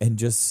 Yeah. And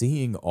just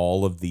seeing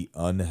all of the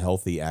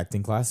unhealthy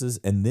acting classes,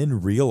 and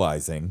then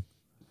realizing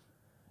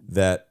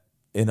that,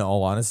 in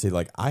all honesty,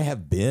 like, I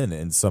have been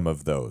in some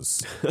of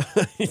those.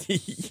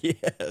 Yes.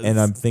 And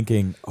I'm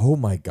thinking, oh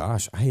my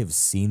gosh, I have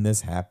seen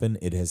this happen.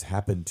 It has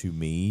happened to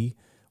me,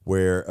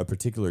 where a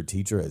particular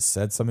teacher has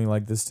said something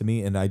like this to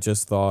me, and I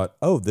just thought,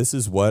 oh, this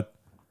is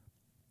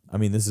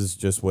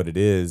just what it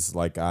is.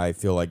 Like, I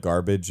feel like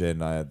garbage,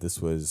 and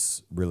this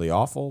was really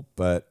awful,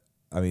 but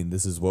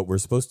this is what we're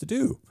supposed to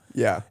do.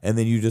 Yeah. And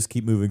then you just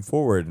keep moving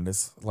forward. And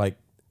it's like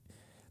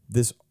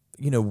this,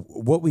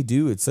 what we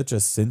do, it's such a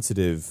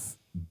sensitive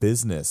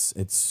business.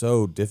 It's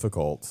so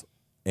difficult.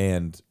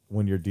 And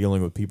when you're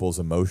dealing with people's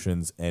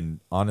emotions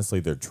and honestly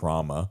their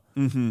trauma,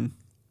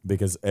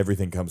 because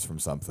everything comes from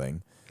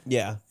something.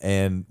 Yeah.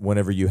 And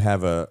whenever you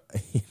have an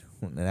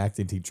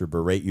acting teacher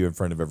berate you in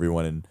front of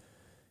everyone and,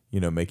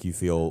 make you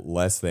feel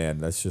less than,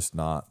 that's just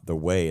not the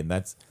way. And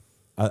that's,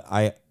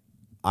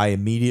 I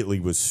immediately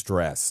was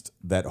stressed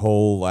that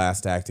whole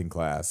last acting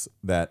class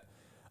that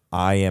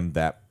I am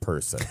that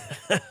person.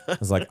 I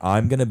was like,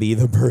 I'm going to be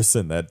the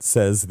person that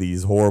says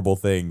these horrible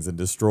things and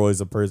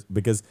destroys a person,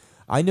 because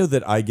I know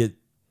that I get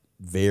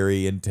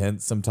very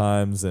intense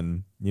sometimes,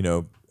 and,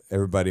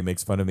 everybody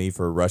makes fun of me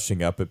for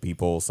rushing up at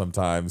people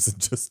sometimes and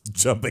just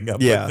jumping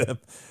up at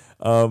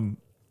them.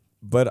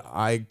 But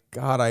I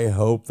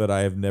hope that I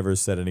have never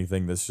said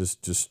anything that's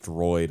just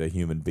destroyed a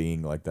human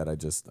being like that. It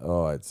just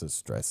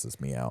stresses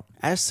me out.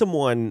 As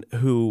someone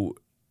who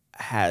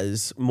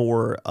has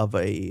more of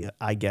a,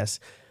 I guess,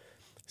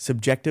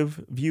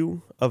 subjective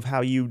view of how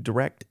you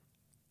direct,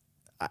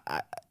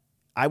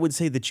 I would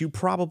say that you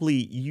probably,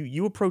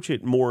 you approach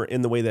it more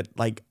in the way that,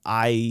 like,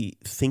 I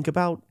think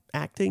about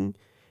acting,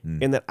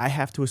 and that I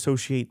have to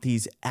associate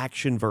these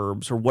action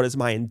verbs, or what is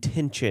my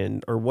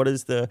intention, or what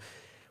is the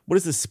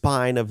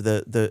spine of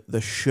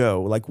the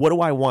show? Like, what do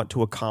I want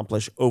to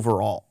accomplish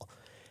overall?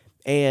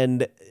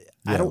 And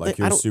Yeah, like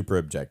you're super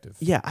objective.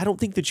 Yeah, I don't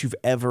think that you've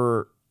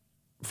ever,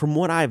 from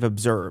what I've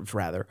observed,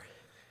 rather,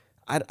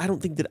 I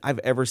don't think that I've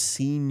ever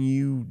seen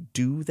you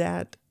do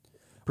that.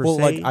 Per Well,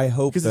 se, like I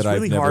hope because that it's I've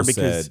really never hard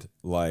because said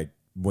like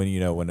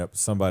when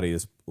somebody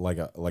is like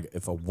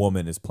if a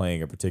woman is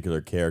playing a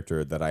particular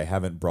character that I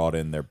haven't brought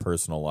in their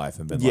personal life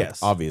and been like,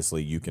 Yes.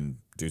 obviously you can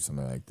do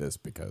something like this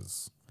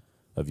because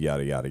of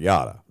yada yada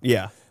yada.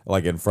 yeah,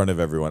 Like in front of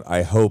everyone.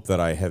 I hope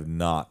that I have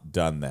not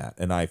done that,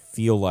 and I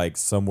feel like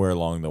somewhere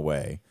along the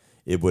way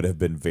it would have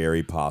been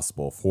very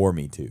possible for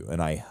me to,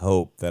 and I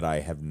hope that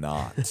I have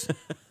not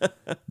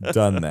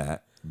done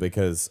that.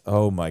 Because,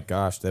 oh my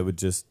gosh, that would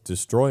just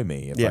destroy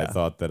me if I Yeah.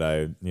 thought that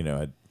I,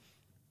 had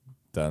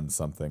done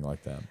something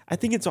like that. I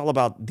think it's all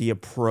about the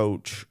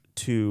approach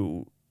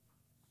to,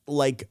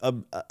 like,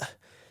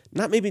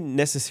 not maybe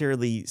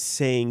necessarily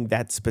saying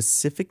that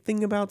specific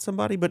thing about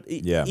somebody, but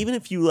Yeah. even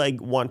if you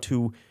like want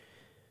to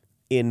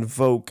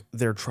invoke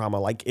their trauma,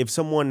 like if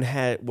someone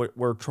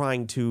were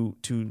trying to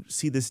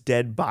see this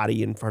dead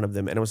body in front of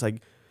them, and it was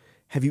like,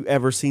 have you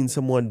ever seen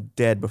someone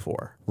dead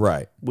before?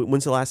 Right.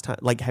 When's the last time?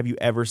 Like, have you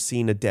ever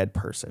seen a dead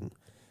person?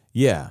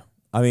 Yeah.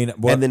 I mean,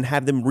 And then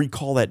have them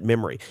recall that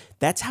memory.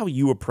 That's how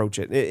you approach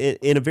it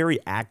in a very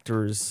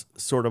actor's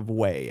sort of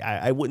way.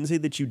 I wouldn't say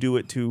that you do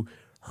it to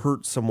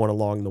hurt someone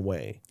along the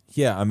way.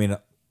 yeah, I mean,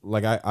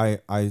 like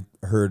I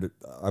heard,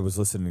 I was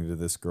listening to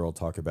this girl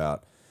talk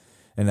about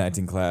an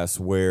acting class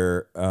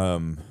where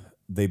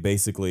they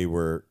basically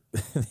were,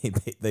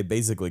 they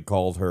basically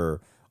called her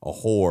a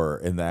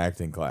whore in the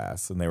acting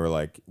class, and they were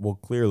like, well,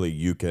 clearly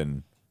you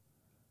can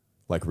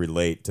like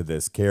relate to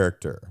this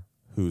character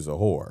who's a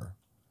whore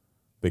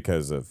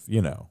because of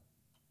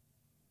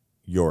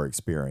your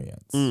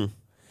experience.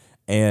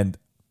 And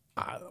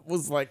I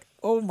was like,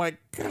 oh my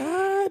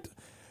god,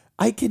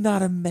 I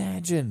cannot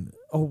imagine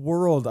a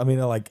world, I mean,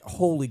 like,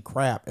 holy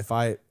crap, if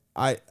I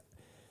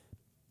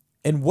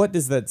and what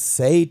does that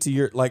say to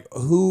your, like,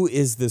 who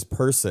is this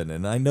person?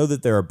 And I know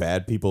that there are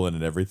bad people in it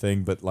and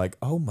everything, but like,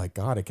 oh my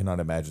God, I cannot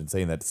imagine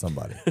saying that to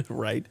somebody.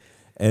 Right.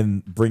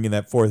 And bringing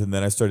that forth. And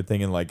then I started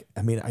thinking like,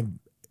 I mean,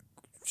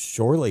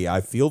 surely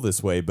I feel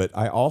this way, but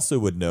I also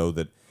would know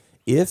that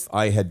if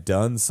I had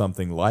done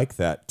something like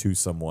that to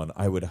someone,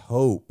 I would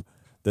hope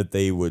that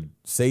they would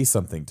say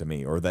something to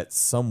me or that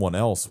someone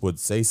else would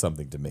say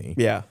something to me.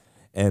 Yeah.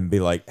 And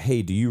be like,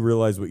 hey, do you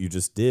realize what you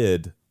just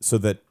did? So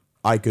that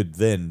I could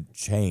then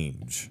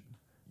change.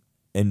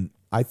 And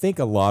I think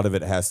a lot of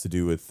it has to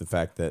do with the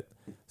fact that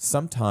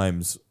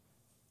sometimes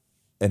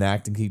an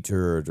acting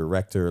teacher or a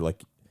director,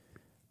 like,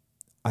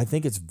 I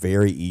think it's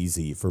very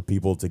easy for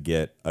people to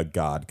get a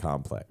God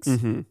complex.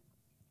 And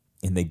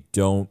they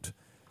don't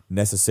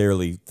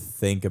necessarily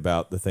think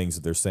about the things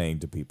that they're saying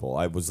to people.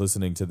 I was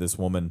listening to this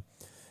woman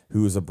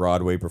who is a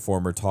Broadway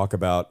performer talk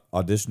about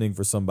auditioning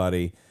for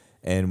somebody.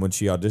 And when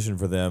she auditioned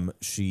for them,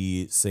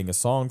 she sang a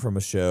song from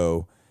a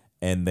show,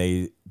 and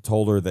they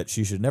told her that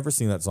she should never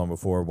sing that song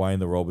before. Why in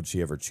the world would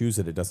she ever choose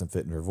it? It doesn't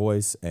fit in her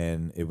voice,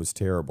 and it was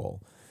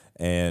terrible.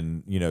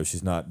 And,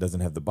 she's doesn't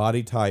have the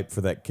body type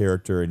for that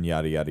character, and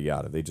yada, yada,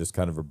 yada. They just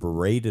kind of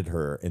berated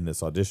her in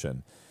this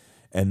audition.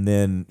 And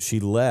then she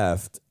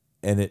left,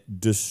 and it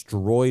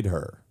destroyed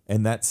her.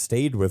 And that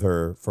stayed with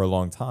her for a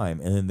long time.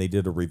 And then they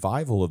did a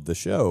revival of the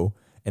show,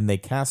 and they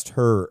cast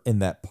her in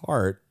that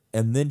part,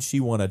 and then she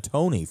won a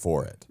Tony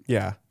for it.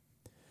 Yeah.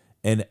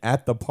 And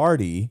at the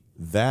party,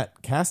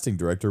 that casting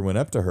director went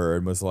up to her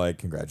and was like,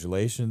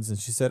 congratulations. And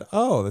she said,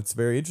 oh, that's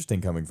very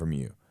interesting coming from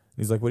you. And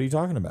he's like, what are you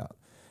talking about?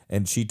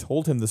 And she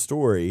told him the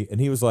story, and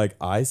he was like,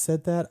 I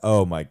said that?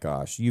 Oh my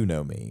gosh, you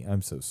know me.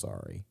 I'm so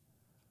sorry.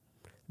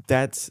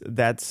 That's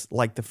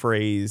like the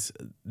phrase,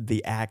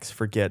 the axe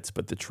forgets,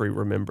 but the tree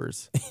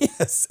remembers.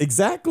 Yes,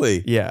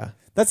 exactly. Yeah.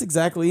 That's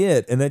exactly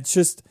it. And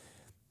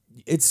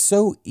it's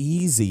so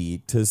easy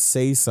to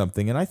say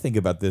something. And I think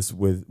about this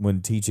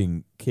when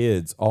teaching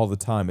kids all the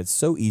time. It's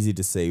so easy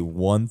to say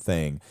one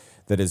thing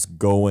that is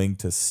going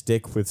to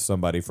stick with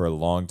somebody for a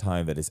long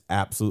time that is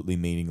absolutely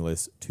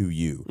meaningless to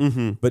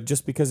you. But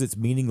just because it's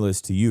meaningless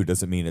to you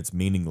doesn't mean it's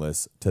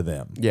meaningless to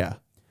them. Yeah.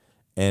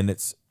 And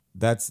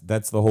that's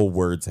the whole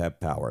words have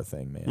power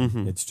thing,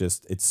 man.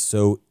 It's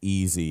so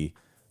easy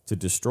to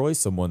destroy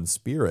someone's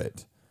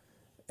spirit.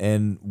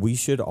 And we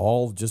should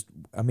all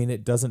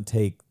it doesn't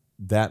take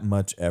that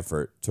much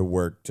effort to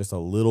work just a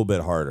little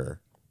bit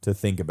harder to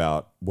think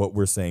about what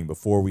we're saying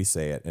before we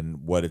say it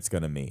and what it's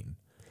going to mean.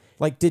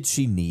 Like, did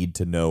she need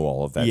to know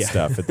all of that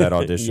stuff at that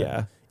audition?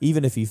 Yeah.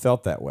 Even if he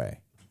felt that way.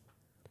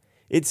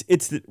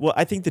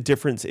 I think the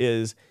difference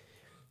is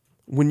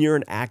when you're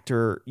an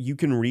actor, you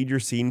can read your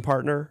scene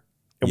partner,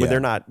 and when Yeah. they're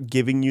not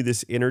giving you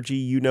this energy,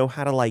 you know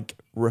how to like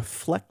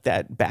reflect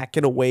that back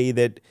in a way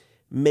that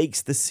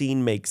makes the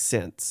scene make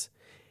sense.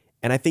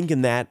 And I think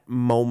in that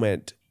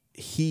moment,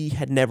 he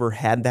had never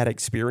had that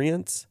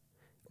experience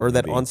or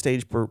that Maybe.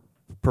 onstage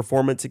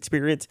performance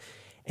experience,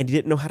 and he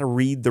didn't know how to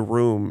read the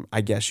room,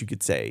 I guess you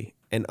could say,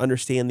 and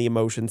understand the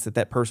emotions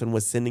that person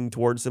was sending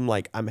towards him.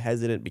 Like, I'm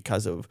hesitant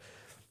because of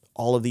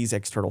all of these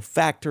external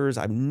factors.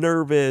 I'm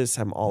nervous.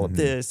 I'm all of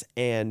this.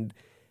 And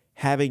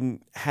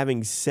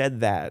having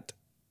said that,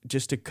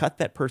 just to cut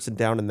that person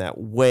down in that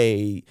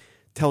way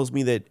tells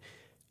me that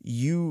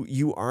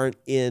you aren't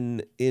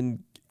in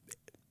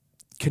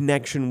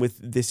connection with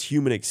this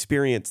human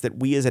experience that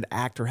we as an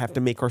actor have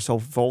to make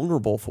ourselves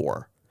vulnerable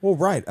for. Well,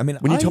 right. I mean,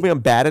 When you tell me I'm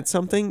bad at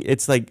something,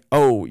 it's like,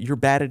 oh, you're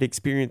bad at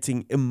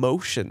experiencing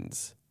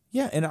emotions.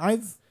 Yeah, and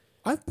I've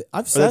sat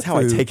That's how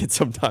I through- take it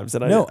sometimes.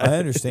 And I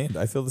understand.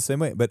 I feel the same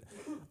way. But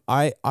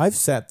I've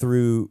sat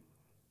through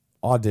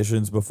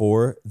auditions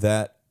before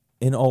that,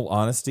 in all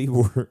honesty,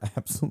 were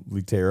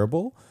absolutely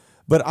terrible.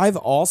 But I've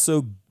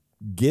also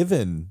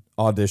given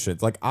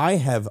auditions. Like, I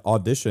have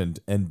auditioned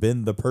and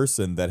been the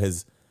person that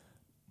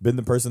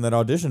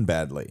auditioned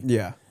badly.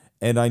 Yeah.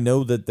 And I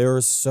know that there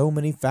are so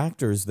many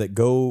factors that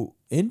go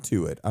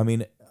into it. I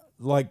mean,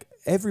 like,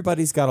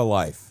 everybody's got a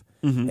life.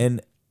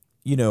 And,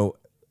 you know,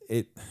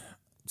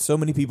 so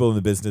many people in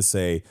the business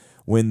say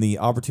when the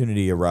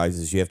opportunity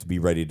arises, you have to be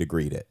ready to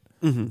greet it.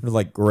 They're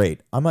like,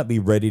 great, I might be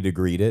ready to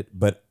greet it,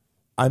 but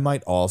I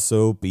might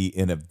also be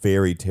in a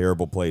very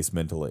terrible place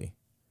mentally.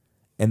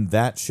 And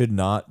that should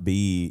not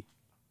be,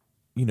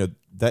 you know,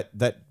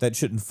 that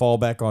shouldn't fall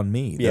back on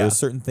me. There Yeah. are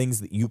certain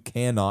things that you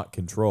cannot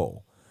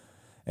control.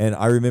 And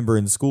I remember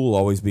in school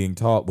always being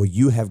taught, well,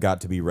 you have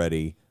got to be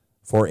ready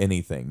for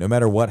anything, no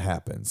matter what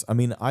happens. I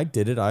mean, I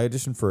did it. I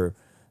auditioned for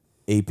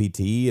APT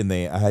and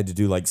I had to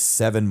do like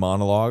 7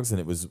 monologues and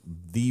it was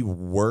the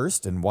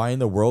worst. And why in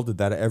the world did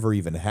that ever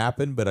even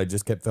happen? But I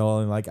just kept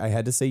feeling like I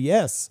had to say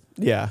yes.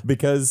 Yeah.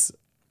 Because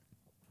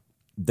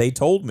they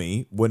told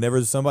me when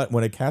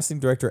a casting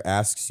director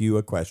asks you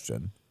a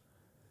question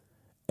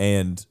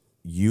and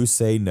you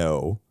say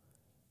no,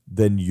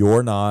 then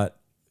you're not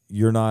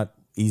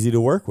easy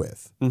to work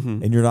with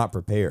and you're not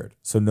prepared.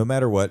 So no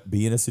matter what,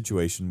 be in a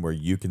situation where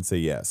you can say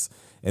yes.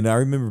 And I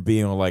remember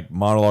being on like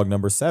monologue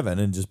number 7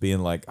 and just being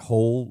like,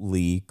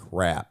 holy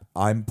crap,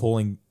 I'm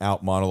pulling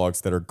out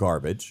monologues that are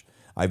garbage.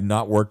 I've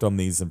not worked on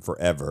these in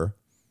forever.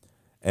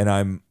 And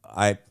I'm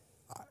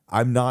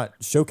not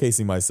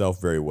showcasing myself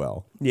very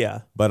well.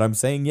 Yeah. But I'm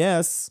saying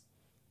yes.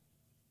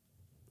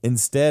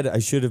 Instead, I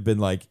should have been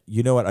like,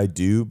 you know what, I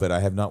do, but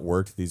I have not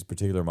worked these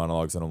particular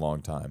monologues in a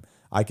long time.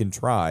 I can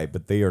try,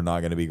 but they are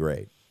not going to be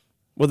great.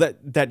 Well,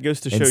 that goes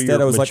to show Instead,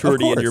 your I was like, of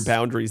maturity and course. your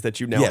boundaries that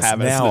you now Yes, have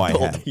as now an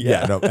adult. I have.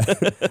 Yeah. No.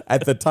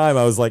 At the time,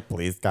 I was like,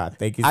 please, God,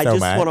 thank you so I just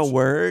much. want to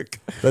work.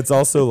 That's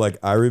also like,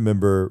 I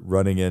remember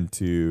running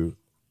into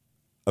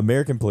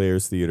American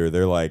Players Theater.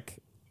 They're like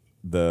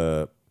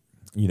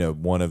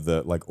one of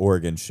the like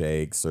Oregon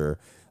Shakes, or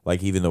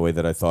like even the way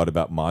that I thought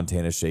about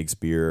Montana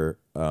Shakespeare,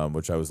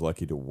 which I was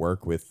lucky to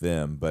work with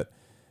them. But,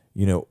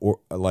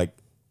 like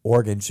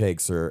Oregon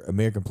Shakes or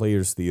American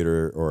Players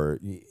Theater,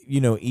 or,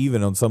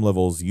 even on some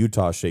levels,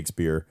 Utah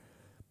Shakespeare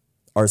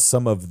are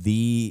some of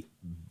the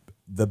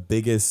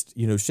biggest,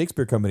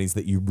 Shakespeare companies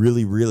that you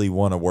really, really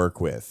want to work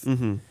with.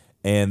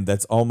 And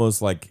that's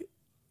almost like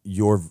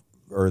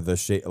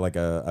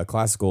a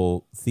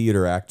classical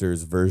theater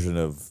actor's version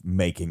of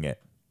making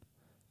it.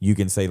 You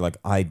can say like,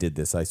 I did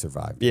this, I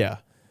survived. Yeah.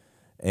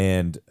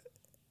 And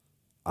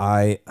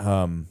I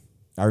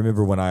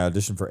remember when I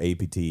auditioned for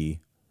APT,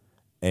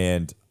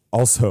 and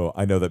also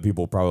I know that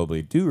people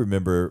probably do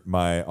remember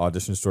my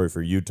audition story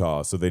for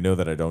Utah, so they know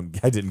that I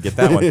didn't get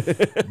that one.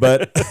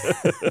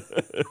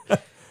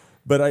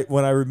 But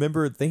when I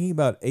remember thinking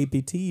about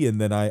APT, and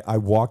then I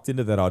walked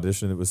into that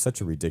audition, it was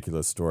such a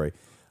ridiculous story.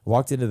 I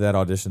walked into that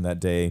audition that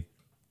day,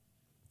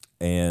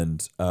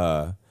 and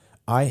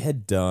I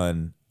had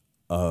done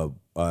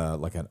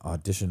like an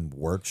audition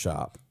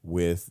workshop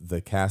with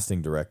the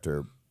casting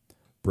director,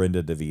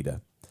 Brenda DeVita.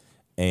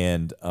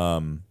 And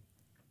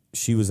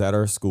she was at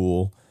our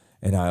school,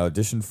 and I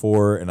auditioned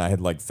for her, and I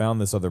had like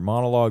found this other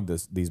monologue,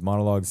 these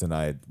monologues, and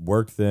I had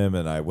worked them,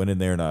 and I went in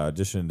there and I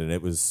auditioned, and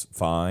it was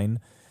fine.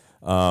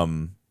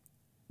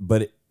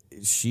 But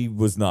she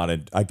was not,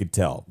 I could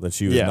tell that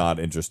she was not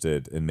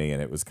interested in me,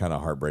 and it was kind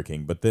of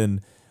heartbreaking. But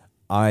then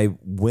I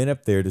went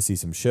up there to see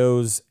some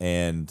shows,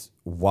 and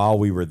while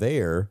we were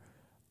there,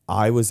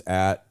 I was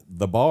at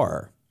the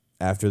bar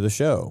after the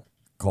show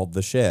called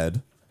The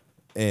Shed,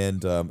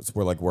 and it's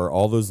where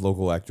all those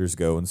local actors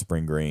go in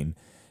Spring Green,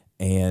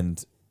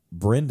 and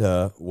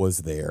Brenda was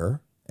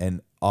there and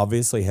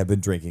obviously had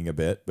been drinking a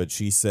bit, but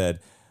she said,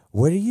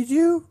 "What do you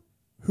do?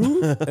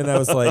 Who?" And I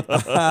was like,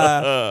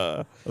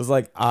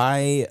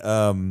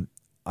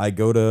 I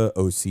go to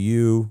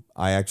OCU.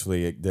 I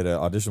actually did an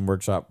audition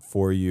workshop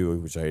for you,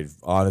 which I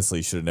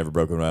honestly should have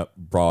never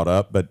brought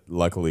up, but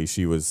luckily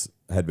she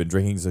had been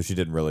drinking, so she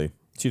didn't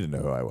know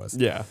who I was.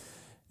 Yeah.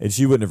 And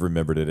she wouldn't have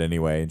remembered it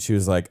anyway. And she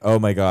was like, "Oh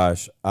my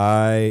gosh,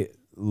 I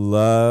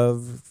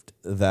loved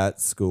that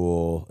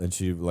school." And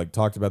she like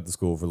talked about the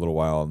school for a little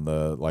while and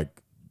the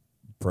like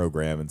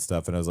program and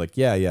stuff. And I was like,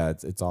 yeah,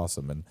 it's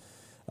awesome.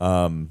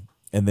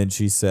 And then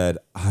she said,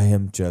 "I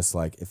am just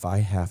like, if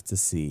I have to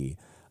see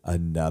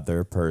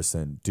another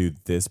person do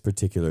this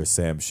particular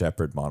Sam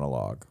Shepard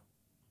monologue."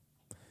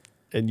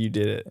 And you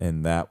did it.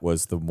 And that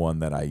was the one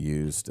that I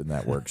used in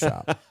that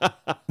workshop.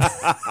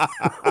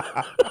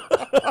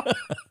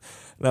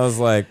 And I was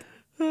like,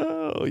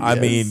 Oh, I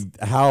mean,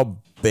 how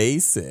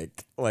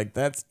basic. Like,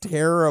 that's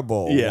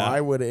terrible. Yeah.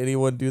 Why would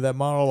anyone do that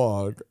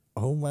monologue?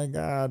 Oh, my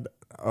God.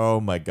 Oh,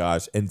 my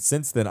gosh. And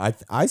since then,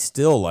 I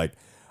still, like,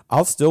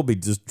 I'll still be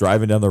just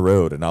driving down the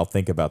road, and I'll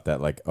think about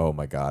that, like, oh,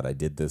 my God, I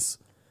did this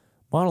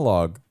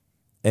monologue.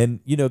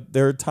 And, you know,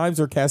 there are times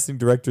where casting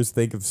directors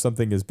think of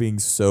something as being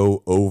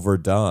so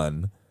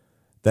overdone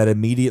that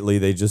immediately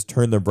they just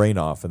turn their brain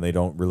off and they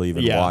don't really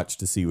even watch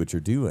to see what you're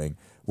doing.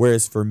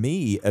 Whereas for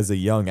me, as a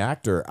young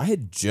actor, I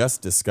had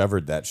just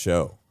discovered that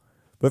show.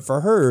 But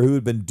for her, who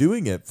had been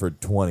doing it for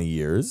 20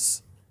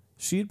 years,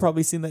 she had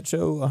probably seen that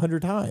show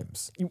 100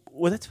 times.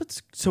 Well, that's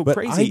what's so But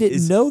crazy. I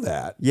didn't know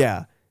that.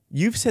 Yeah.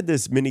 You've said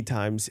this many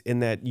times in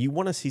that you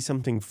want to see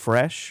something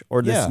fresh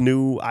or this Yeah.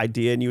 new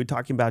idea. And you were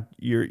talking about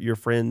your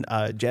friend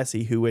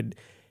Jesse, who had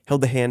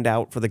held the hand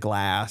out for the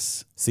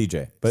glass.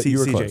 CJ. But you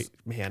were CJ. close.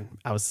 Man,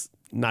 I was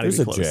not There's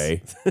even a close.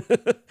 J.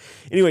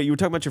 Anyway, you were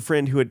talking about your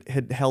friend who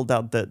had held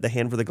out the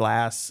hand for the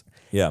glass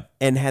Yeah.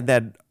 and had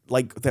that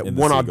like that In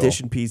the one seagull.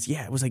 audition piece.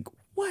 Yeah, it was like,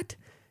 what?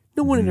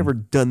 No one had ever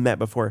done that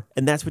before.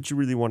 And that's what you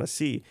really want to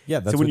see.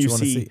 Yeah, that's so when what you you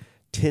wanna see see.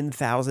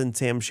 10,000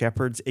 Sam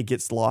Shepherds, it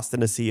gets lost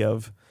in a sea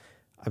of,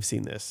 I've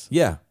seen this.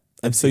 Yeah.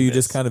 And so seen you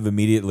just this. kind of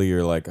immediately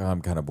you're like, oh,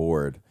 I'm kind of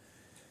bored.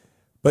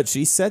 But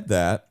she said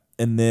that,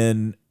 and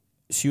then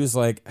she was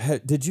like,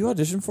 hey, did you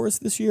audition for us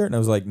this year? And I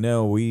was like,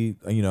 no,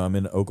 I'm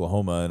in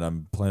Oklahoma and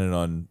I'm planning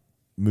on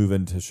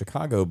moving to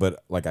Chicago,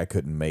 but like I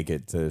couldn't make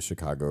it to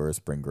Chicago or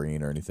Spring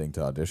Green or anything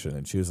to audition.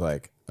 And she was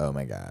like, oh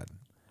my God,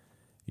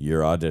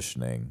 you're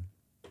auditioning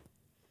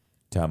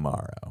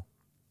tomorrow.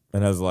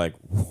 And I was like,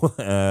 what?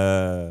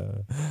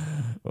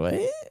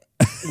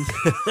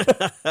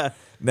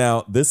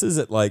 Now, this is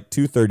at like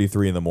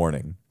 2:33 in the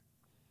morning.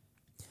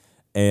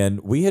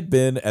 And we had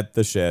been at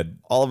the shed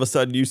All of a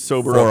sudden, you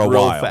sober for up a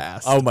real while.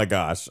 fast. Oh my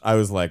gosh. I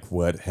was like,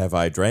 what have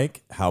I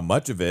drank? How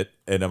much of it?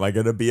 And am I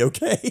going to be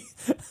okay?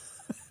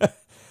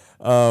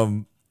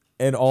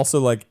 And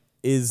also, like,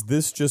 is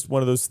this just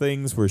one of those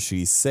things where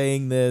she's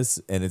saying this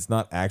and it's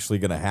not actually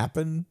going to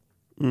happen?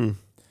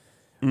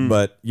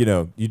 But, you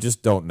know, you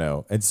just don't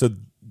know. And so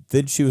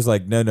then she was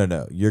like,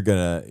 no, you're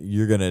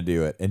gonna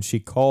do it. And she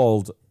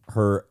called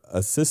her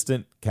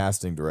assistant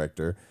casting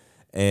director,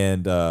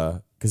 and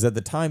because at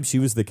the time she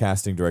was the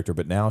casting director,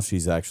 but now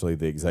she's actually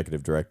the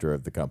executive director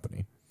of the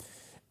company.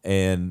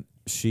 And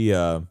she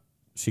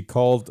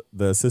called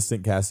the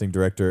assistant casting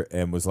director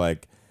and was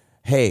like,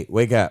 hey,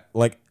 wake up.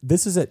 Like,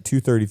 this is at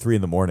 2:33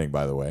 in the morning,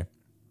 by the way.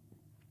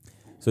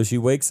 So she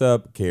wakes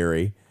up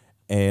Carrie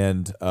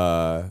and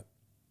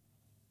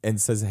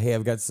says, hey,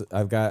 I've got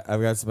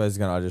somebody who's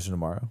gonna audition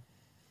tomorrow.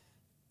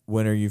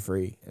 When are you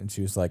free? And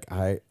she was like,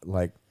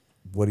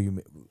 what do you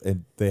mean?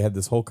 And they had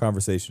this whole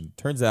conversation.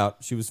 Turns out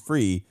she was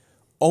free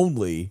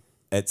only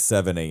at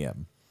 7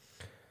 a.m.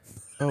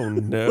 Oh,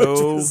 Which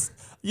no. is,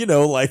 you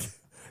know, like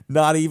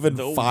not even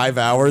The 5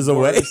 hours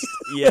away. Worst.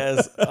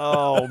 Yes.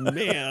 Oh,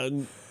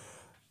 man.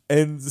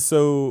 And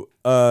so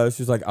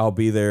she was like, I'll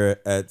be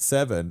there at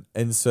 7.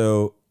 And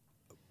so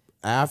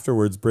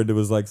afterwards, Brenda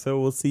was like, so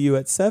we'll see you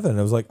at 7.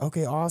 I was like,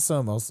 okay,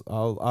 awesome.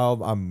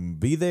 I'll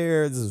be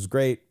there. This is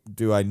great.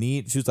 Do I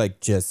need? She was like,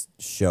 just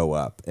show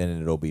up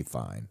and it'll be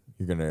fine.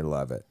 You're going to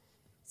love it.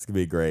 It's going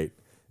to be great.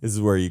 This is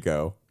where you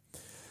go.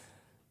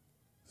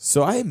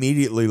 So I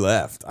immediately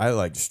left. I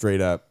like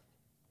straight up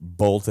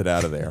bolted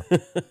out of there.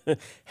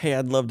 Hey,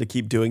 I'd love to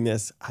keep doing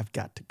this. I've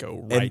got to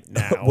go right And,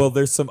 now. well,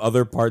 there's some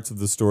other parts of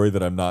the story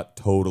that I'm not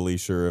totally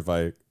sure if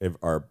are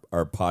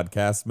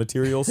podcast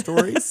material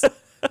stories.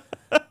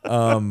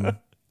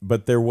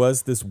 But there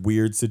was this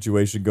weird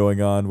situation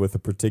going on with a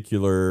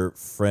particular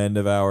friend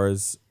of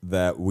ours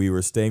that we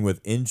were staying with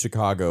in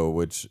Chicago,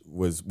 which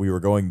was we were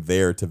going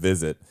there to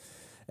visit,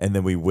 and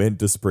then we went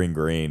to Spring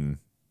Green,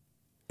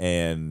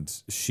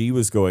 and she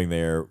was going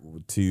there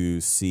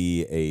to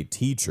see a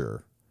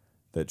teacher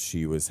that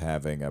she was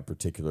having a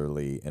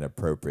particularly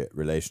inappropriate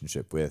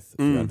relationship with,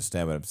 if you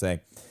understand what I'm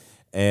saying.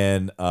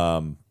 And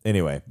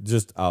anyway,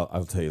 just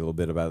I'll tell you a little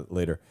bit about it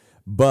later.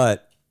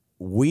 But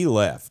we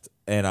left,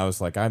 and I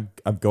was like, I'm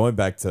going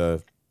back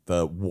to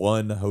the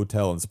one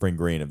hotel in Spring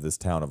Green of this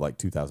town of like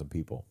 2,000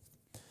 people.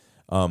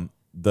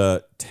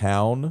 The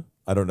town,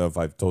 I don't know if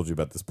I've told you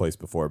about this place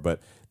before,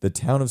 but the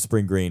town of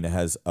Spring Green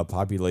has a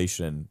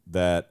population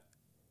that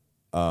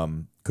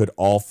could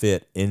all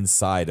fit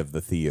inside of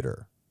the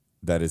theater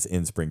that is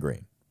in Spring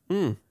Green.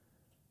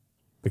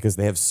 Because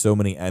they have so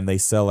many, and they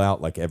sell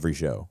out like every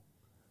show.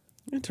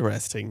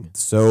 Interesting.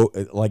 So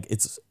like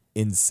it's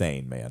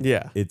insane, man.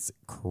 Yeah. It's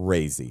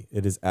crazy.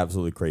 It is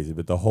absolutely crazy.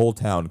 But the whole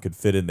town could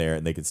fit in there,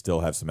 and they could still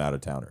have some out of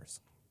towners.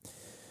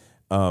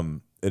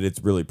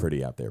 It's really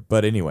pretty out there.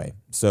 But anyway,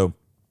 so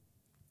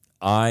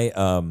I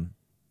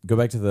go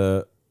back to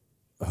the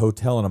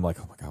hotel, and I'm like,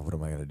 oh my God, what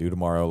am I gonna do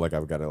tomorrow? Like,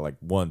 I've got to like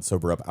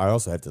sober up. I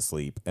also have to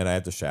sleep, and I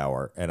have to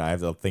shower, and I have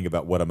to think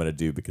about what I'm gonna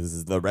do because this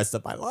is the rest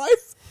of my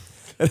life.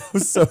 And it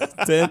was so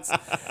intense.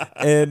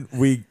 And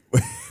we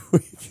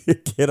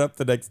get up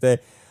the next day.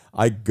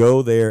 I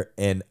go there,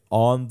 and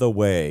on the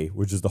way,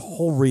 which is the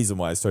whole reason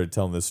why I started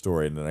telling this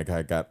story, and then I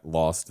got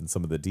lost in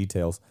some of the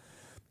details.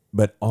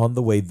 But on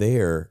the way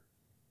there,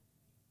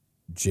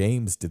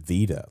 James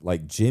DeVita,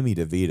 like Jimmy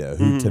DeVita,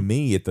 who to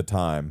me at the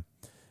time,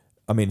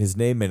 I mean, his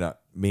name may not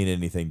mean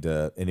anything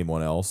to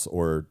anyone else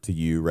or to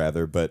you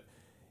rather, but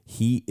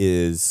he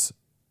is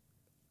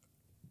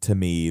to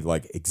me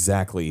like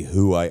exactly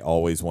who I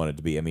always wanted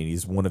to be. I mean,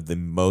 he's one of the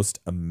most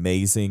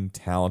amazing,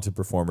 talented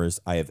performers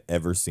I have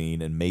ever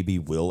seen and maybe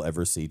will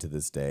ever see to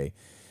this day.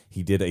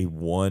 He did a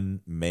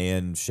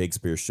one-man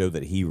Shakespeare show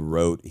that he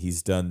wrote.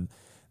 He's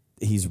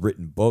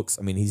written books.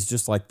 I mean, he's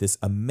just like this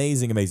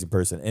amazing, amazing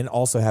person, and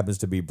also happens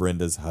to be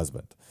Brenda's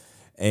husband.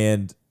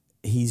 And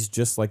he's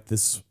just like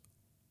this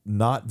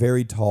not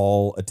very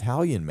tall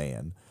Italian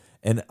man.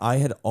 And I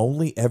had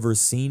only ever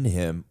seen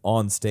him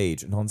on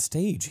stage. And on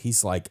stage,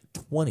 he's like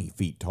 20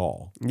 feet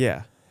tall.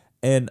 Yeah.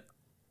 And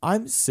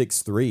I'm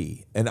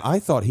 6'3", and I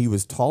thought he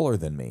was taller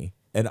than me.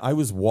 And I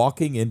was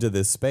walking into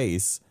this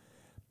space,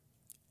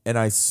 and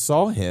I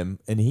saw him,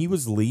 and he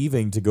was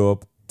leaving to go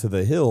up to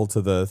the hill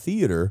to the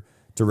theater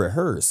to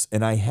rehearse.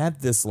 And I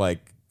had this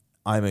like,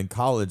 I'm in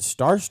college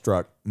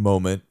starstruck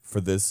moment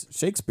for this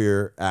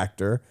Shakespeare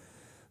actor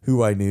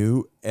who I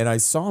knew. And I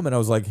saw him, and I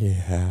was like,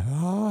 yeah,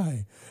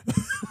 hi.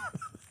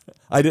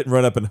 I didn't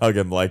run up and hug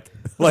him like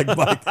Mike.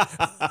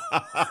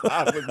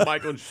 With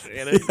Michael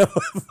Shannon. Yeah,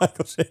 with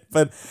Michael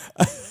Shannon.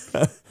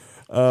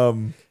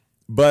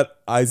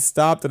 But I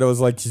stopped and I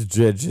was like,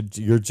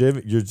 you're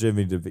Jimmy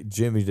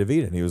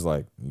DeVita. And he was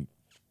like,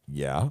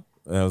 yeah.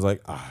 And I was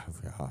like,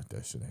 I've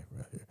auditioning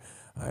right here.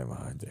 I'm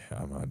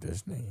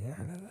auditioning here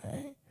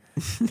today.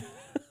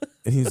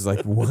 And he was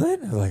like,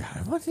 what? I was like,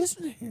 I'm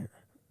auditioning here.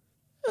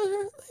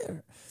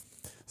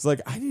 It's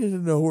like, I need to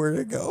know where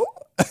to go.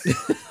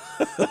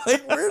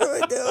 Like, where do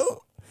I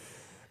go?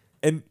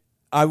 And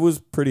I was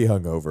pretty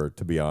hungover,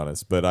 to be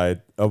honest, but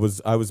I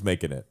was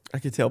making it. I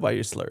could tell by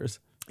your slurs.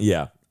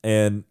 Yeah.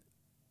 And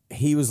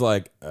he was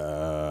like,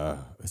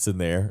 sitting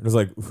there. And I was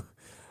like,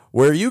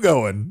 where are you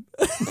going?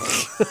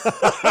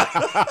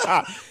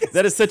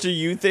 That is such a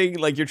you thing.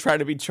 Like, you're trying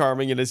to be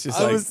charming, and it's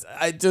just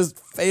I just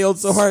failed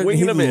so hard. And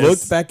he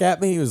looked back at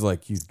me. He was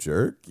like, you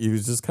jerk. He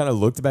was just kind of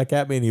looked back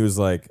at me, and he was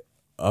like,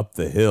 up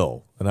the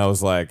hill. And I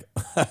was like,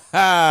 ha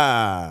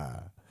ha.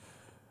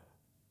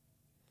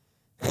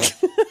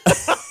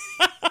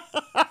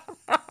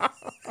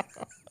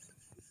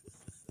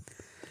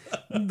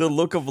 The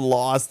look of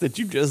loss that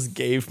you just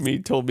gave me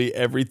told me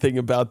everything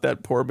about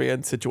that poor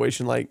man's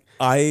situation. Like,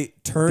 I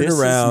turned this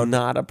around, is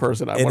not a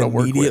person I and want to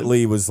work with.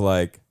 Immediately was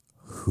like,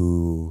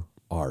 who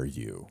are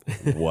you?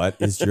 What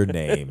is your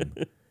name?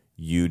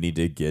 You need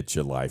to get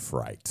your life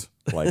right.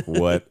 Like,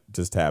 what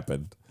just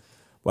happened?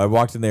 Well, I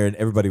walked in there, and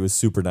everybody was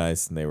super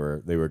nice, and they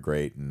were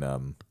great,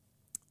 and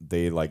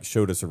they like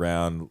showed us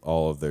around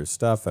all of their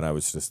stuff, and I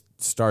was just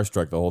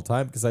starstruck the whole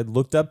time because I'd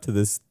looked up to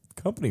this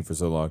company for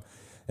so long.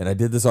 And I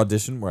did this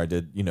audition where I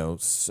did,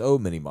 so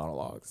many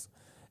monologues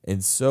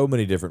in so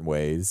many different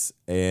ways,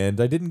 and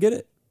I didn't get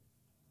it.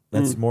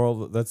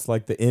 That's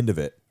like the end of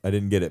it. I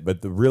didn't get it. But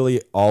really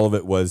all of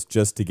it was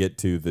just to get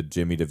to the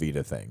Jimmy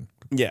DeVita thing.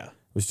 Yeah. I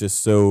was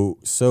just so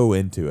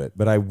into it.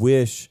 But I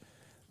wish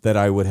that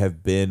I would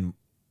have been,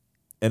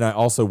 and I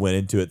also went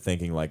into it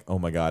thinking like, oh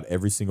my God,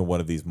 every single one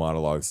of these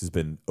monologues has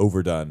been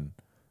overdone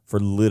for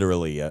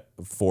literally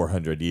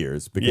 400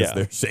 years because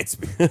they're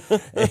Shakespeare.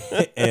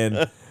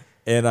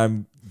 and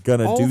I'm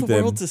gonna all do the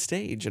them. world's a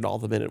stage, and all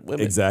the men and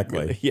women. Exactly.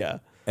 Really. Yeah.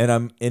 And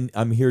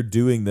I'm here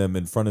doing them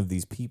in front of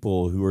these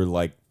people who are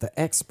like the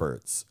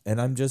experts, and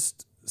I'm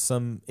just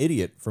some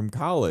idiot from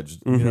college.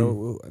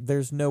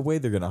 There's no way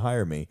they're gonna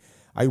hire me.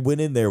 I went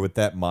in there with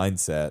that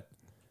mindset,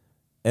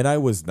 and I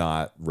was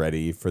not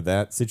ready for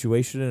that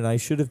situation. And I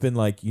should have been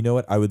like, you know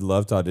what? I would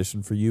love to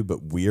audition for you,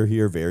 but we're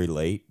here very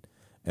late.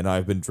 And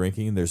I've been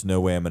drinking. There's no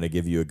way I'm going to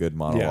give you a good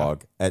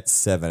monologue at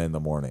 7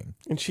 a.m.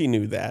 And she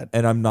knew that.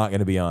 And I'm not going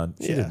to be on.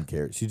 She didn't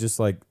care. She just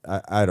like,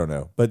 I don't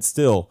know. But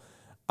still,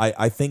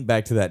 I think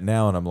back to that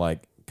now, and I'm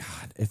like,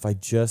 God, if I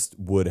just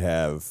would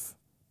have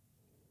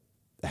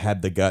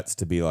had the guts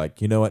to be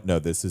like, you know what? No,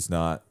 this is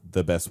not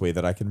the best way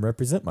that I can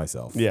represent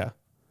myself. Yeah.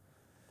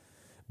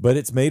 But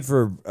it's made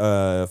for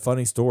a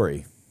funny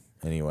story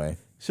anyway.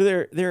 So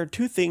there are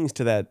two things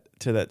to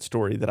that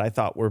story that I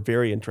thought were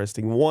very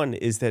interesting. One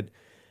is that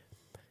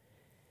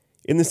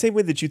in the same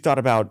way that you thought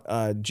about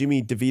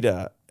Jimmy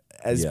DeVita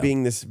as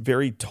being this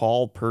very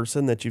tall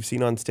person that you've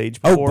seen on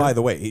stage before. Oh, by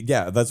the way,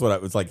 that's what I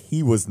was like.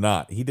 He was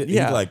not. He didn't.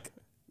 Yeah.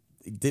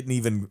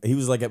 He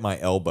was like at my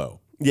elbow.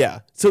 Yeah.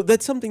 So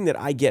that's something that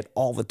I get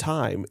all the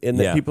time, and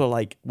that Yeah. people are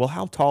like, "Well,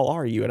 how tall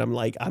are you?" And I'm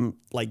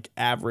like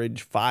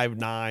average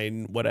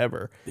 5'9",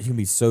 whatever. He can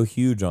be so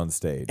huge on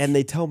stage. And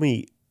they tell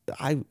me,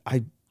 I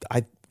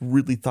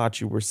really thought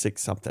you were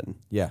 6 something.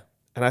 Yeah.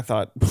 And I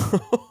thought,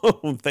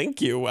 oh,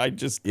 thank you.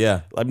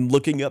 I'm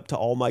looking up to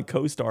all my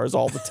co-stars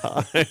all the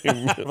time.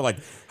 I'm like,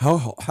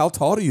 how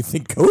tall do you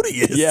think Cody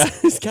is? Yeah,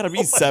 he's got to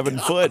be 7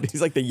 foot.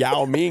 He's like the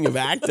Yao Ming of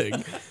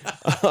acting.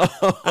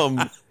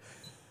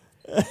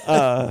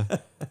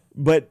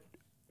 But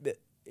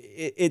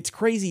it's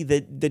crazy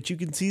that you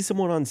can see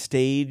someone on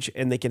stage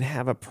and they can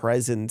have a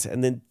presence,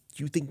 and then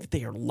you think that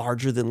they are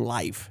larger than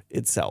life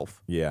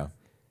itself. Yeah.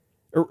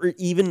 Or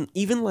even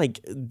like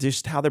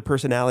just how their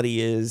personality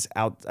is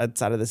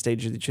outside of the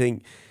stage that you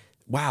think,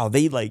 wow,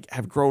 they like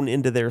have grown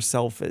into their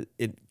self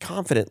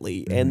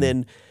confidently. And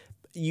then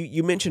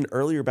you mentioned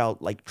earlier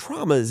about like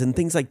traumas and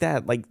things like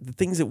that, like the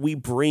things that we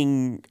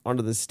bring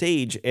onto the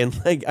stage. And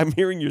like, I'm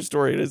hearing your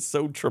story and it's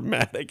so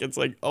traumatic. It's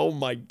like, oh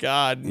my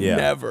God,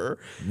 never.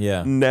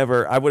 Yeah.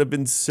 Never. I would have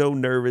been so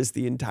nervous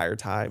the entire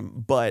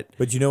time. But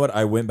you know what?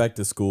 I went back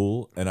to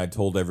school and I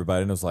told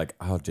everybody and I was like,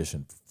 I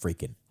auditioned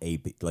freaking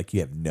AP. Like,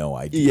 you have no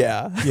idea.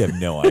 yeah. You have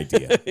no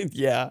idea.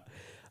 yeah.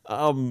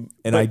 And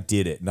I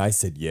did it and I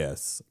said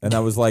yes. And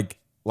I was like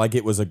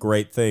it was a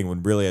great thing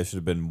when really I should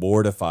have been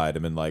mortified. I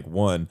mean, like,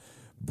 one,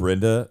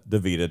 Brenda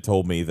DeVita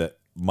told me that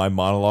my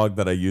monologue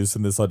that I used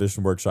in this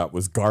audition workshop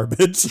was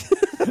garbage.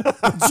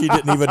 She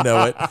didn't even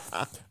know it.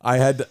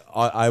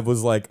 I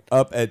was like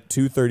up at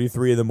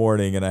 2:33 in the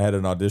morning and I had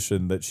an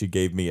audition that she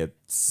gave me at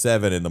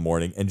 7 in the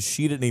morning and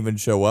she didn't even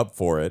show up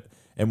for it.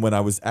 And when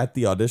I was at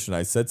the audition,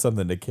 I said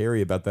something to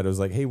Carrie about that. I was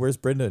like, hey, where's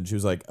Brenda? And she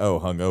was like,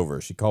 oh,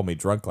 hungover. She called me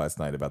drunk last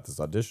night about this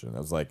audition. I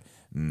was like,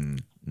 I'm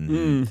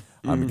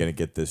going to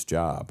get this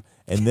job.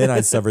 And then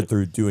I suffered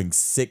through doing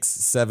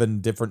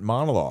 6-7 different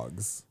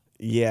monologues.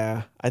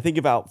 Yeah, I think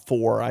about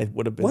 4. I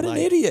would have been What an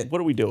idiot. What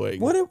are we doing?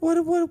 What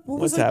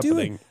was I happening?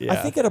 doing? Yeah. I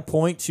think at a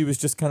point she was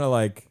just kind of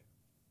like,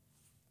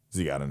 has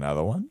he got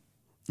another one?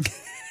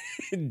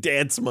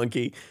 Dance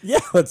monkey. Yeah,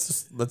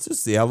 let's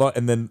just see how long.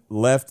 And then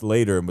left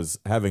later and was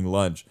having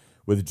lunch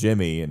with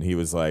Jimmy, and he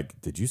was like,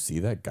 "Did you see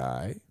that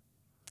guy?"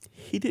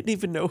 He didn't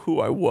even know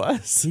who I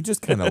was. He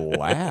just kind of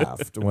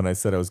laughed when I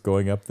said I was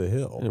going up the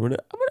hill. I'm gonna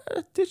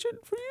audition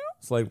for you.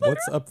 It's like,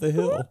 what's up the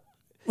hill?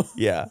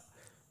 Yeah,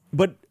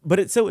 but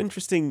it's so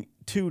interesting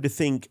too to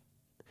think,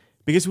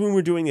 because when we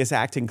were doing this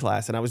acting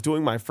class and I was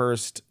doing my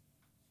first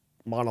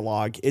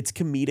monologue, it's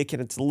comedic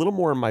and it's a little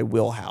more in my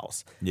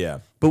wheelhouse. Yeah.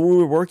 But when we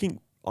were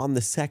working on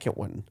the second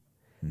one,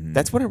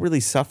 that's when I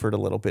really suffered a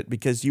little bit,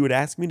 because you would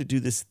ask me to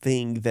do this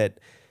thing that,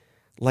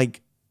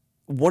 like,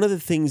 one of the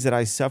things that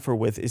I suffer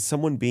with is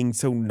someone being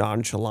so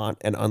nonchalant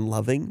and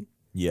unloving.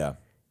 Yeah.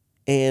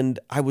 And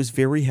I was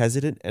very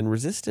hesitant and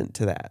resistant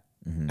to that.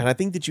 And I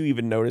think that you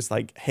even noticed,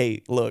 like,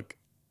 hey, look,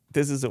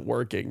 this isn't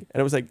working. And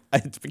I was like,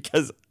 it's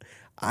because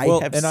I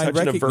have such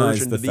an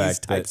aversion to these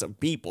types of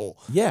people.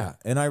 Yeah.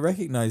 And I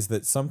recognize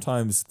that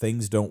sometimes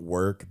things don't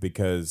work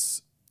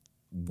because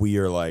we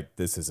are like,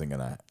 this isn't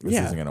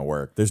gonna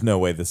work. There's no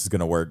way this is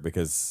gonna work,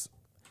 because,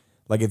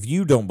 like, if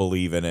you don't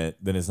believe in it,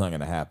 then it's not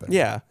gonna happen.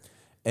 Yeah.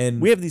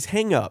 And we have these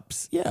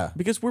hang-ups. Yeah.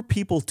 Because we're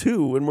people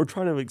too, and we're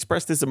trying to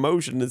express this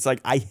emotion. It's like,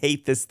 I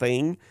hate this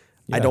thing.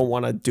 Yeah. I don't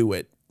want to do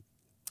it.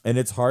 And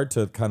it's hard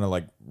to kind of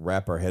like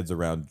wrap our heads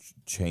around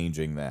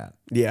changing that.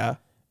 Yeah.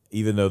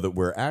 Even though that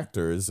we're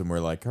actors and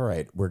we're like, all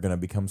right, we're going to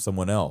become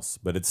someone else,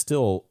 but it's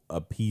still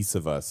a piece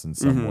of us in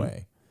some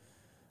way.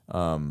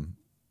 And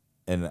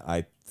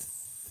I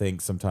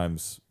think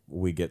sometimes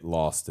we get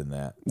lost in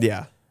that.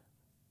 Yeah.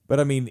 But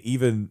I mean,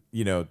 even,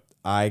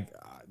 I,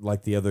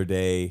 like the other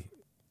day,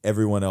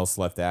 everyone else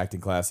left the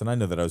acting class, and I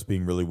know that I was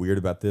being really weird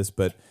about this,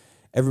 but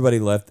everybody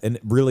left, and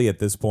really at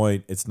this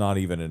point, it's not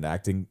even an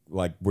acting,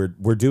 like,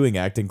 we're doing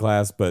acting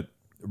class, but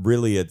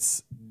really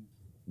it's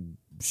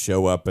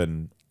show up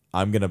and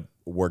I'm gonna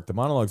work the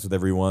monologues with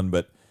everyone,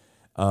 but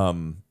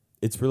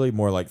it's really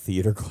more like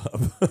theater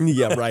club.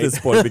 Yeah, right. At this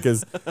point,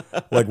 because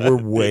like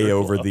we're way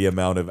over the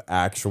amount of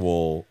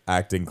actual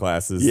acting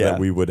classes that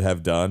we would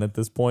have done at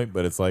this point,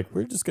 but it's like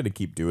we're just gonna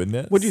keep doing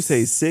this. What'd you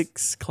say,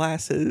 6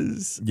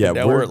 classes? Yeah,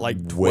 now we're at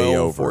like 12, way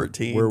over.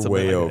 14. We're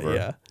way like over.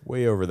 Yeah.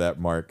 Way over that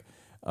mark.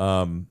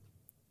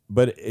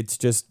 But it's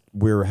just,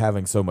 we're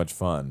having so much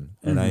fun,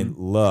 and I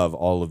love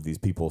all of these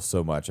people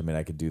so much. I mean,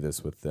 I could do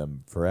this with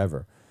them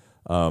forever.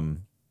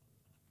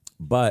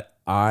 But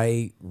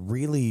I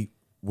really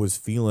was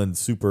feeling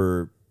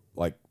super,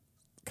 like,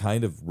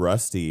 kind of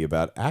rusty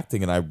about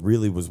acting, and I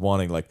really was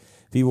wanting, like,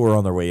 people were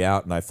on their way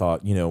out, and I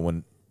thought,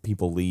 when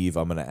people leave,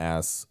 I'm going to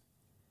ask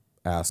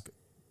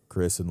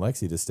Chris and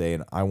Lexi to stay,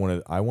 and I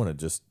want to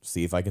just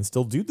see if I can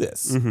still do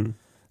this.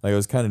 Like, I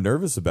was kind of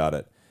nervous about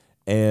it.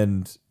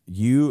 And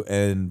you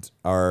and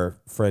our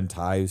friend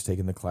Ty, who's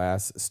taking the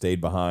class, stayed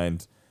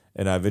behind.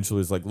 And I eventually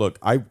was like, look,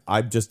 I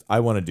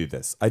want to do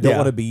this. I don't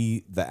want to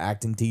be the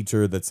acting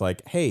teacher that's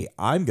like, hey,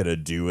 I'm going to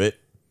do it.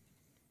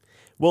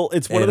 Well,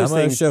 it's one of those I'm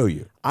going to things. show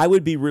you. I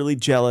would be really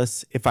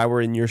jealous if I were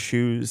in your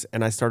shoes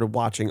and I started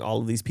watching all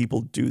of these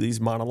people do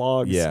these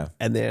monologues. Yeah.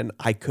 And then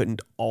I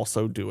couldn't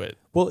also do it.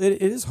 Well,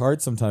 it is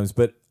hard sometimes,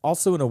 but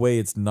also in a way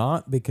it's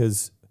not,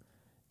 because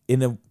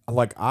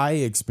I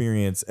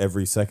experience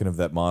every second of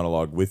that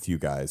monologue with you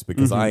guys,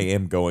 because I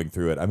am going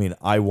through it. I mean,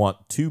 I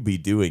want to be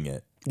doing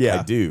it. Yeah.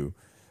 I do.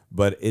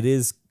 But it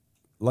is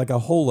like a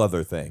whole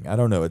other thing. I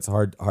don't know. It's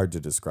hard to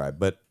describe.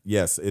 But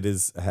yes, it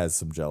has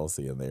some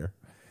jealousy in there.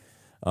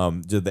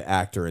 The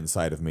actor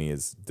inside of me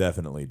is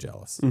definitely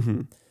jealous.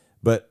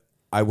 But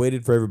I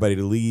waited for everybody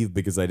to leave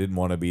because I didn't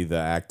want to be the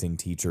acting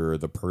teacher or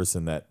the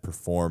person that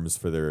performs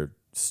for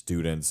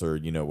students or,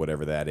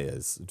 whatever that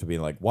is, to be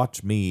like,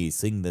 watch me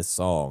sing this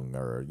song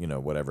or,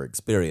 whatever,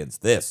 experience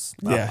this.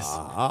 Yes.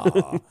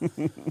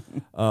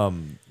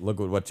 Look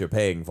at what you're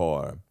paying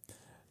for.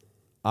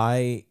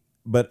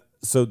 But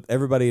so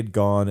everybody had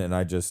gone and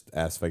I just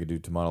asked if I could do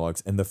 2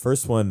 monologues. And the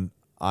first one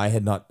I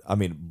had not,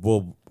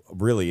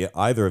 really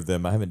either of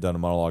them, I haven't done a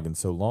monologue in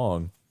so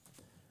long.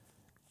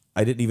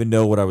 I didn't even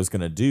know what I was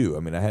going to do.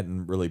 I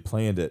hadn't really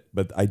planned it,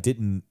 but I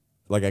couldn't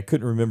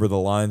remember the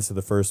lines to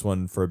the first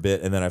one for a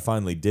bit. And then I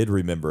finally did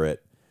remember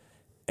it.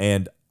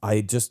 And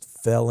I just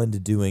fell into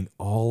doing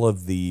all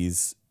of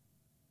these.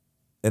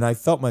 And I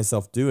felt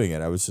myself doing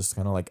it. I was just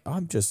kind of like,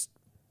 I'm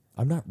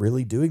not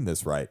really doing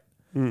this right.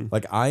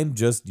 Like I'm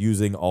just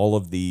using all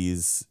of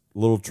these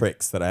little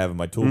tricks that I have in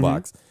my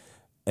toolbox.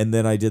 And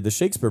then I did the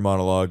Shakespeare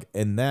monologue,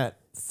 and that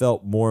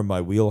felt more in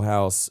my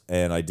wheelhouse.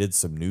 And I did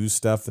some new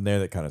stuff in there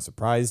that kind of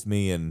surprised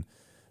me. And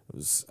it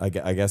was, I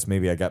guess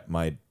maybe I got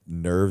my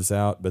nerves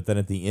out. But then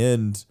at the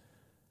end,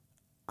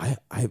 I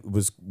it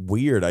was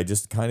weird. I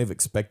just kind of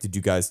expected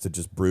you guys to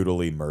just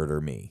brutally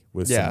murder me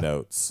with some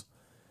notes.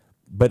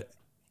 But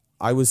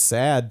I was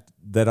sad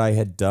that I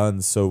had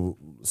done so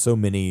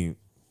many,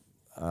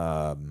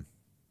 I'm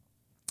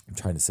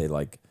trying to say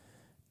like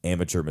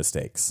amateur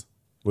mistakes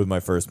with my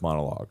first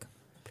monologue.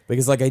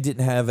 Because like I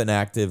didn't have an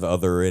active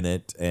other in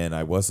it, and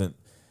I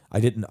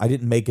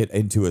didn't make it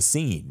into a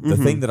scene. The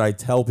thing that I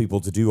tell people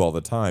to do all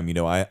the time,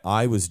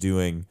 I was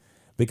doing,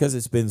 because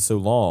it's been so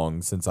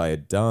long since I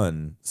had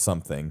done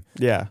something.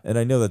 Yeah. And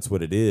I know that's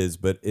what it is,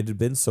 but it had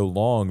been so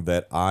long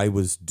that I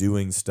was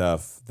doing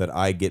stuff that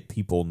I get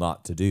people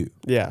not to do.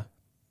 Yeah.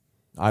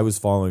 I was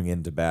falling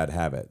into bad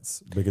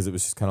habits because it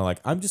was just kind of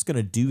like, I'm just going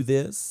to do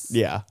this.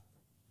 Yeah.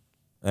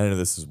 I know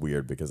this is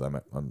weird because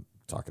I'm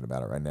talking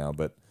about it right now,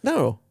 but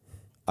No.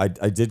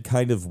 I did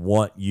kind of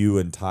want you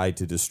and Ty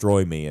to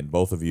destroy me, and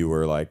both of you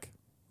were like,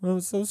 well,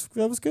 that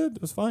was good.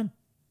 It was fine.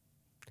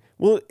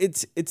 Well,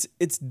 it's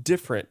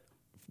different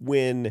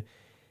when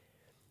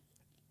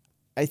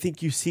I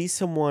think you see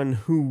someone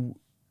who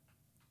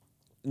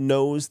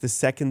knows the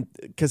second,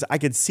 because I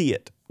could see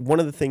it. One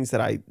of the things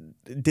that I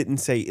didn't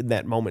say in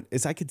that moment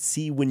is I could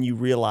see when you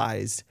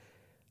realized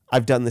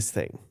I've done this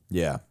thing.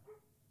 Yeah.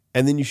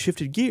 And then you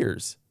shifted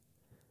gears.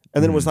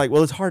 And then it was like,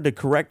 well, it's hard to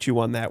correct you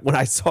on that when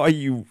I saw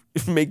you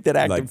make that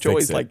active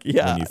choice. Like,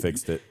 yeah, when you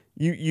fixed it.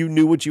 You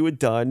knew what you had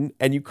done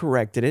and you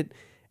corrected it.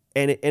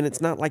 And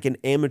it's not like an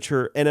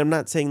amateur. And I'm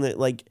not saying that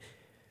like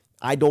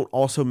I don't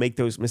also make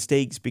those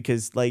mistakes,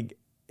 because like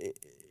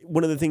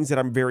one of the things that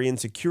I'm very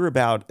insecure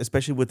about,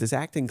 especially with this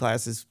acting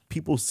class, is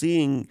people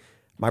seeing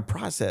my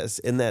process,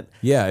 and that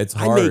it's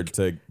hard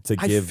to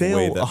give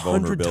away that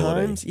 100 vulnerability.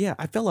 times. Yeah,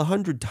 I fell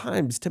 100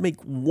 times to make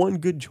one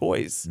good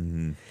choice.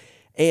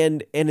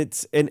 And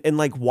it's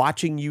like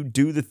watching you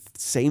do the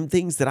same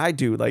things that I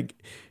do. Like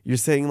you're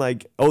saying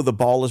like, oh, the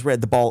ball is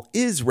red. The ball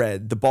is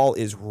red. The ball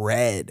is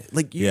red.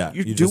 Like you're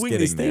doing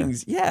these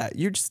things. Yeah.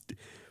 You're just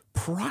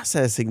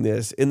processing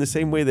this in the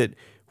same way that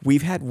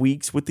we've had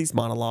weeks with these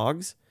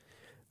monologues.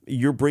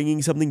 You're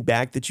bringing something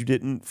back that you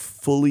didn't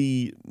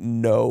fully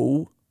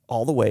know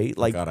all the way.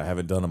 Like, God, I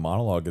haven't done a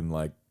monologue in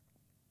like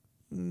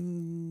 6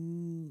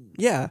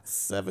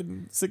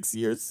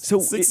 years. So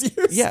 6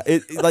 years. Yeah,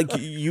 like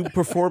you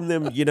perform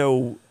them, 1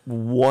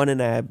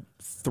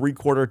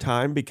 3/4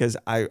 time, because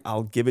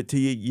I'll give it to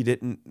you. You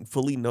didn't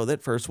fully know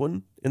that first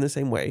one in the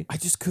same way. I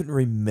just couldn't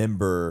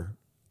remember.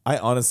 I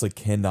honestly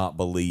cannot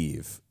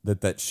believe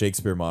that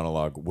Shakespeare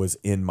monologue was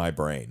in my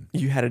brain.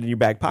 You had it in your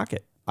back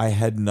pocket. I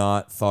had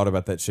not thought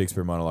about that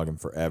Shakespeare monologue in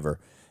forever.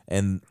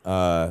 And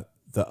the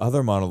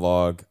other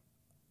monologue,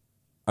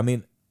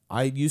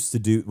 I used to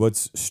do,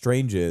 what's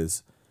strange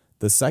is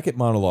the second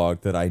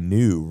monologue that I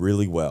knew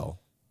really well,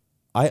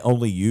 I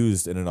only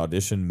used in an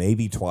audition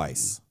maybe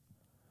twice.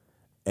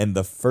 And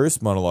the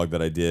first monologue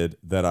that I did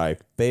that I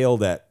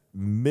failed at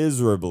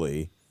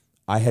miserably,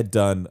 I had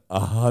done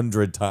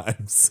 100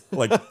 times,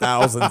 like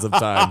thousands of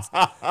times.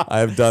 I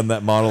have done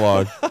that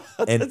monologue,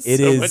 and it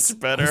so is much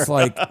better. It's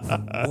like,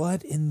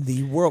 what in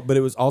the world? But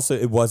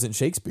it wasn't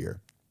Shakespeare.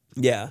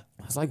 Yeah.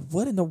 I was like,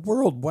 what in the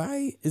world?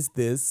 Why is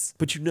this?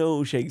 But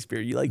Shakespeare.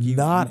 You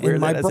Not wear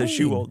in that my as brain. a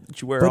shoe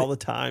that you wear But all the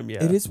time.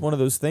 Yeah. It is one of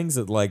those things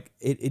that like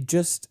it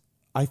just,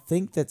 I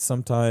think that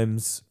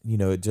sometimes,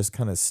 it just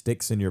kind of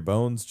sticks in your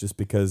bones just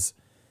because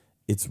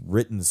it's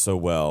written so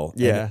well.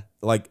 Yeah. And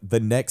like the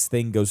next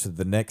thing goes to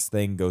the next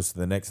thing goes to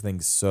the next thing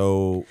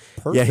so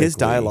perfectly. Yeah, his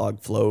dialogue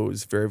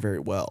flows very, very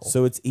well.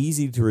 So it's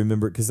easy to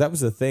remember, because that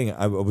was the thing.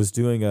 I was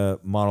doing a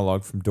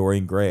monologue from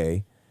Dorian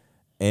Gray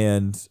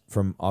and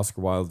from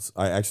Oscar Wilde's.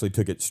 I actually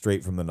took it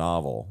straight from the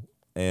novel.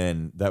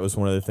 And that was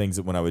one of the things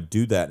that when I would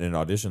do that in an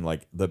audition,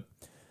 like the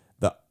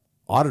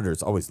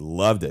auditors always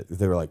loved it.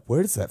 They were like,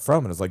 where is that from?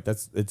 And I was like,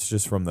 it's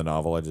just from the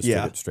novel. I just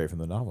took it straight from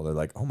the novel. They're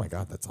like, oh my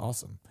God, that's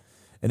awesome.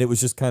 And it was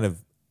just kind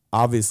of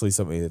obviously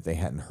something that they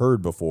hadn't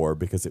heard before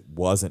because it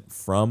wasn't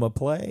from a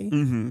play,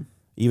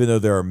 even though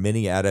there are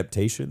many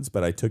adaptations,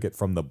 but I took it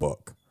from the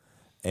book.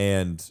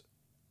 And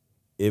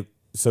it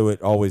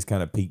always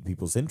kind of piqued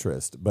people's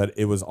interest. But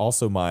it was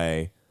also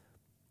my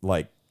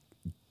like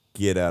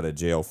get out of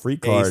jail free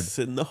card. Ace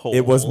in the hole.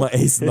 It was my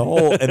ace in the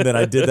hole. And then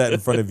I did that in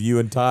front of you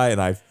and Ty,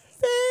 and I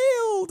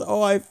failed.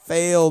 Oh, I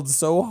failed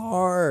so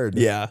hard.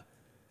 Yeah.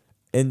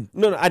 And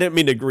No, I didn't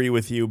mean to agree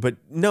with you, but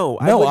no,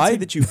 I would say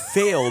that you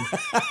failed.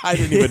 I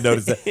didn't even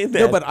notice that. in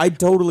No, but I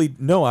totally,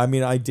 no, I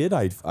mean, I did.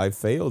 I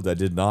failed. I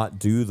did not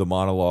do the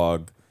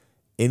monologue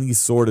any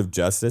sort of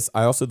justice.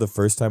 I also, the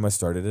first time I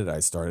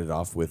started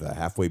off with a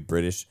halfway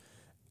British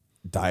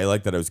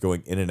dialect that I was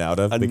going in and out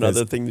of.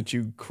 Another thing that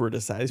you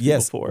criticize people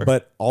Yes, for.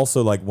 but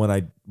also like when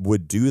I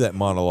would do that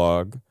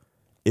monologue,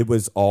 it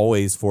was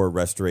always for a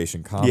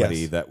restoration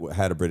comedy Yes. that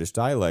had a British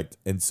dialect.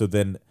 And so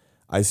then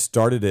I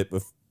started it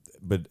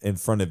but in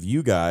front of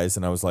you guys,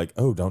 and I was like,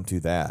 oh, don't do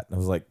that. And I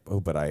was like,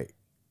 oh, but I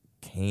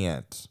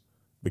can't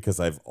because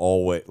I've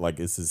always, like,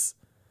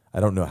 I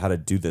don't know how to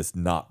do this.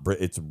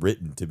 It's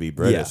written to be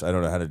British. Yeah. I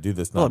don't know how to do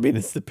this. well, I mean,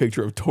 it's the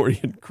picture of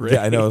Dorian Gray.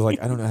 Yeah, I know. I was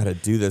like, I don't know how to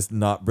do this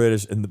not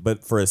British.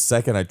 But for a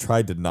second, I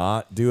tried to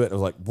not do it. I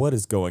was like, what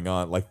is going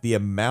on? Like the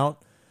amount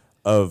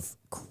of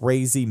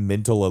crazy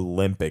mental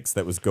Olympics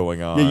that was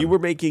going on. Yeah, you were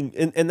making,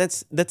 and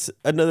that's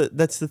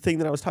the thing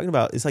that I was talking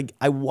about. It's like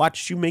I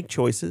watched you make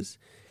choices.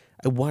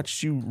 I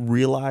watched you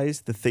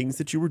realize the things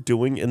that you were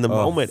doing in the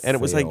moment, and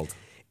it was like failed.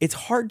 it's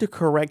hard to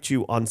correct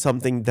you on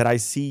something that I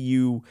see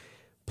you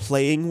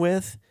playing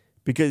with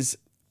because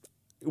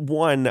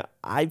one,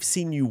 I've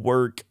seen you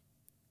work,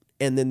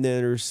 and then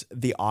there's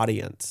the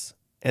audience,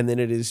 and then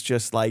it is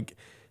just like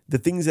the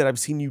things that I've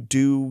seen you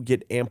do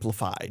get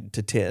amplified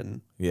to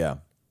 10. Yeah.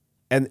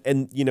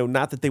 And you know,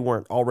 not that they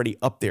weren't already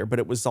up there, but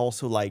it was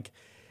also like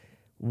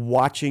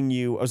watching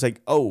you. I was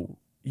like, oh,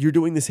 you're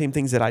doing the same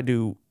things that I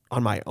do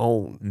on my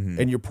own,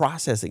 and you're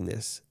processing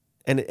this.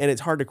 And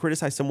it's hard to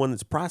criticize someone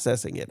that's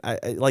processing it. I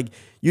like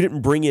you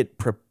didn't bring it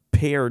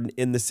prepared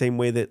in the same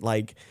way that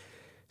like,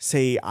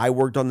 say I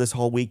worked on this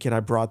whole week and I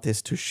brought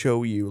this to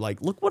show you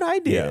like, look what I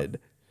did.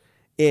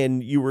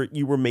 And you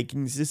were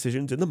making these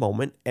decisions in the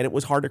moment, and it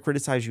was hard to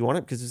criticize you on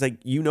it because it's like,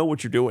 you know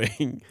what you're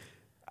doing.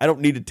 I don't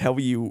need to tell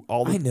you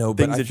all the I know,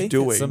 things but I that you're think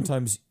doing. that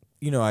sometimes,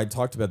 you know, I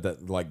talked about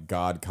that like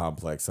God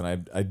complex,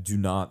 and I do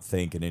not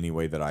think in any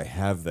way that I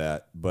have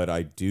that, but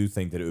I do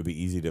think that it would be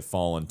easy to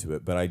fall into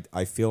it. But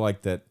I feel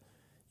like that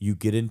you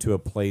get into a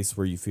place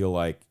where you feel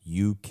like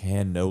you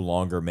can no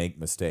longer make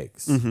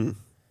mistakes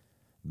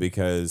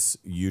because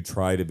you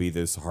try to be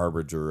this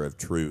harbinger of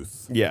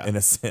truth. Yeah. In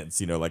a sense,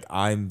 you know, like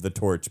I'm the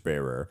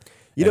torchbearer.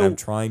 You And know- I'm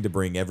trying to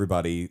bring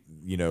everybody,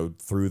 you know,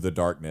 through the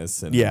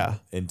darkness and Yeah.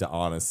 into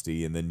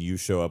honesty, and then you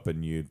show up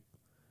and you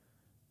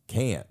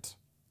can't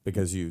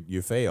because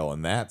you fail,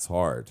 and that's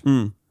hard.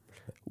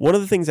 One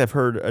of the things I've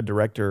heard a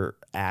director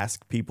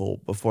ask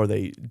people before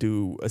they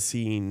do a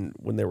scene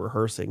when they're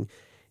rehearsing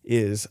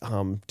is,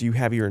 do you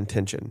have your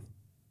intention?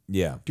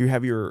 Yeah. Do you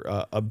have your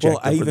objective? Well,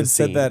 I for even the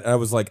said scene? that. I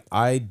was like,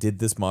 I did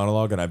this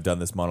monologue, and I've done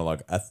this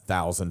monologue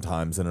 1,000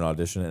 times in an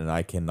audition, and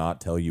I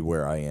cannot tell you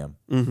where I am.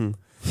 Mm-hmm.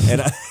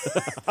 And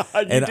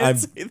I'm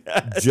say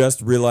that.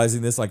 just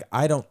realizing this. Like,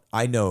 I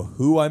know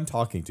who I'm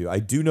talking to. I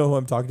do know who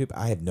I'm talking to, but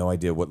I have no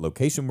idea what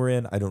location we're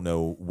in. I don't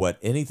know what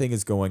anything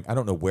is going. I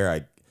don't know where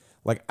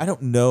I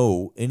don't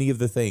know any of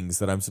the things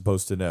that I'm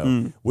supposed to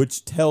know,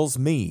 which tells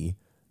me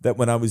that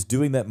when I was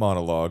doing that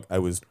monologue, I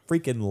was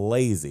freaking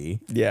lazy.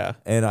 Yeah,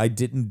 And I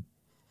didn't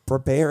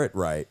prepare it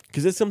right.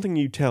 because it's something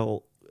you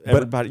tell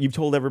everybody. You've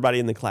told everybody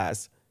in the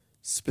class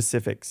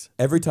specifics.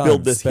 Every time,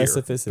 Build this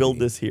specificity. here. Build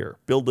this here.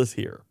 Build this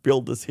here.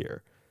 Build this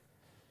here.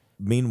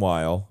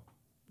 Meanwhile,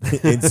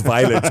 in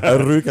Sveilich,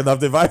 Rücken auf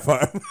der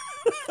Weihfarm.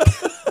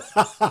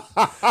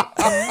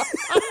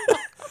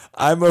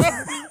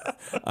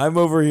 I'm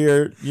over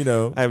here, you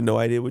know. I have no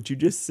idea what you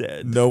just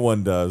said. No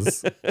one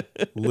does.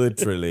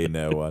 Literally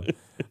no one.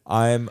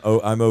 I'm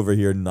over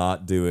here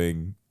not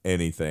doing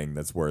anything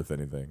that's worth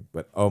anything.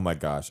 But oh my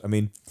gosh. I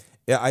mean,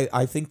 yeah,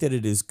 I think that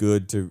it is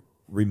good to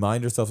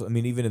remind ourselves. I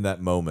mean, even in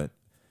that moment,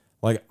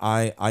 like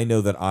I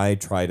know that I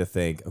try to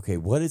think, okay,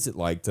 what is it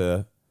like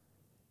to,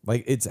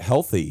 like, it's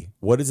healthy.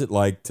 What is it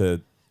like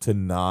to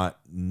not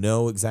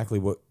know exactly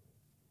what,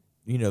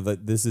 you know,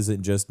 that this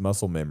isn't just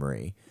muscle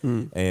memory.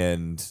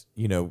 And,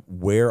 you know,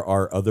 where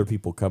are other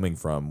people coming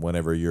from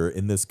whenever you're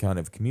in this kind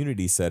of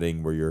community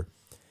setting where you're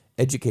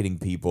educating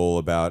people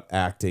about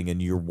acting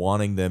and you're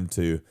wanting them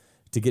to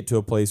get to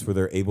a place where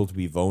they're able to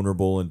be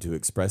vulnerable and to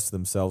express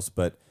themselves.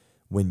 But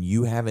when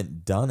you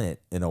haven't done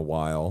it in a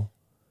while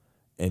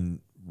and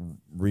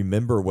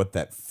remember what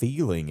that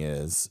feeling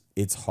is,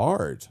 it's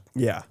hard.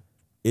 Yeah.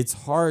 It's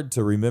hard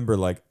to remember,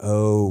 like,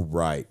 oh,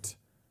 right,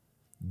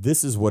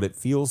 this is what it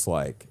feels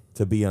like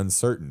to be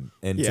uncertain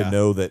and Yeah. to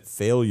know that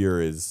failure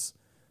is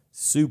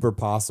super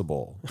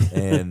possible.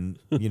 And,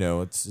 you know,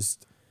 it's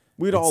just,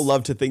 We'd all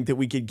love to think that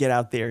we could get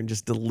out there and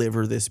just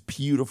deliver this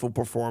beautiful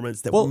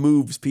performance that Well,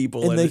 moves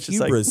people. and the it's just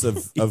like- hubris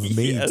of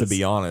me, to Yes.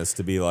 be honest,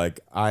 to be like,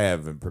 I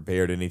haven't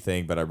prepared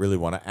anything, but I really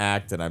want to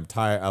act and I'm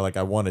tired.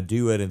 I want to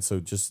do it. And so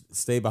just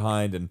stay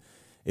behind. And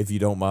if you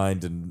don't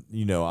mind, and,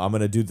 you know, I'm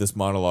going to do this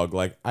monologue.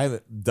 Like, I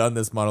haven't done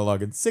this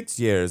monologue in 6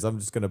 years. I'm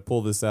just going to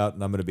pull this out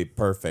and I'm going to be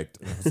perfect.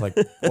 And I was like,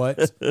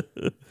 what?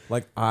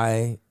 Like,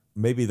 I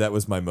maybe that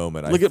was my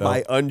moment. Look at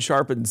my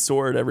unsharpened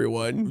sword,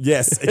 everyone.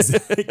 Yes,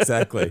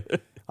 exactly.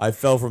 I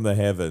fell from the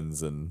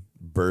heavens and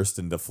burst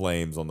into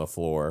flames on the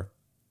floor.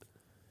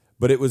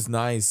 But it was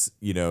nice,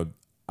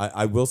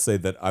 I will say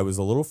that I was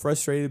a little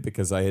frustrated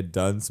because I had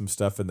done some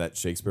stuff in that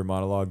Shakespeare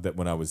monologue that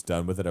when I was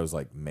done with it, I was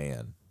like,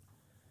 man,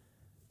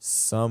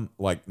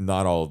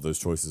 not all of those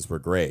choices were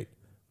great,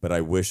 but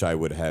I wish I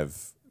would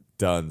have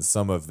done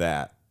some of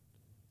that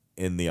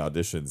in the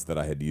auditions that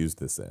I had used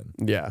this in.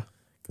 Yeah.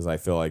 Because I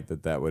feel like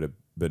that would have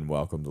been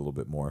welcomed a little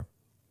bit more.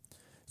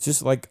 It's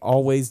just like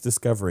always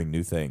discovering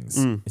new things.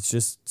 It's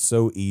just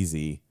so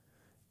easy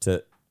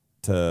to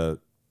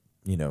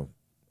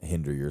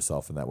hinder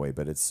yourself in that way,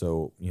 but it's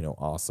so,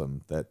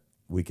 awesome that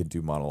we can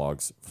do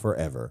monologues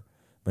forever.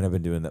 I mean, I've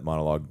been doing that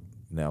monologue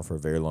now for a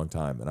very long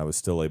time, and I was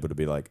still able to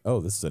be like, oh,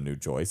 this is a new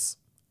choice.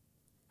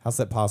 How's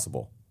that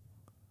possible?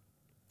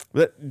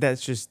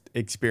 That's just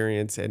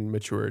experience and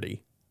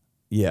maturity.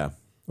 Yeah.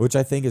 Which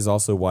I think is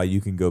also why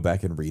you can go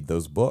back and read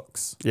those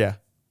books. Yeah.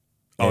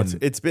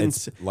 It's been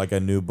like a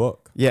new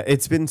book. Yeah,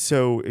 it's been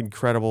so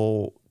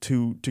incredible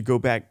to go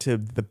back to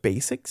the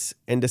basics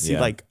and to see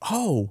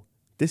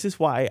this is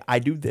why I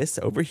do this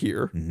over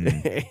here,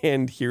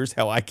 and here's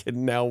how I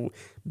can now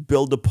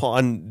build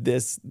upon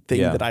this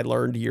thing that I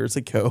learned years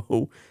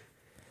ago.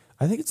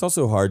 I think it's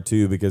also hard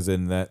too because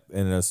in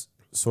a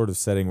sort of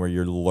setting where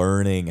you're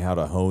learning how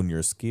to hone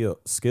your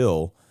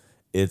skill,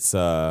 it's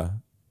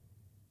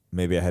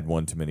maybe I had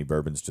one too many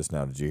bourbons just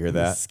now. Did you hear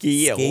that?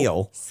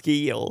 Skill.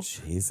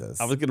 Jesus.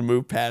 I was going to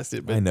move past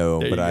it, but I know,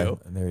 there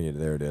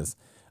there it is.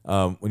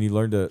 When you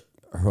learn to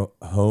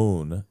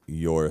hone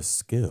your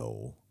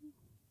skill.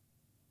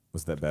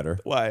 Was that better?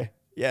 Why?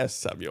 Yes,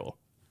 Samuel.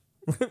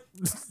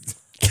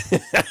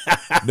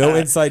 No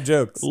inside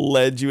jokes.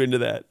 Led you into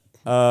that.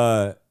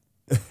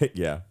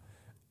 Yeah.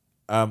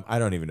 I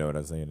don't even know what I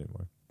was saying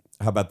anymore.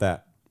 How about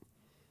that?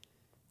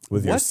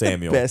 With your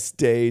Samuel. What's the best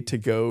day to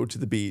go to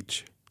the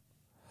beach?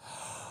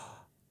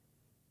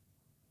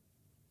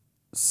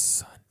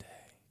 Sunday.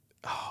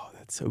 Oh,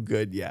 that's so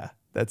good. Yeah,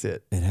 that's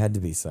it. It had to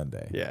be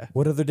Sunday. Yeah.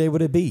 What other day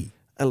would it be?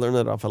 I learned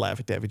that off a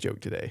Laffy Taffy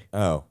joke today.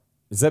 Oh.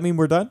 Does that mean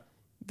we're done?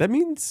 That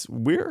means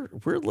we're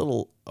a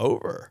little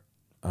over.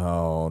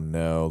 Oh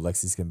no,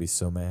 Lexi's gonna be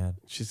so mad.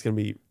 She's gonna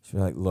be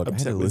like, look, I had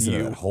to with listen you.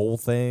 to that whole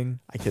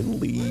thing. I can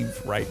leave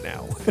right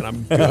now, and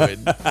I'm good.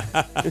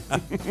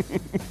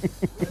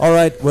 All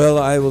right, well,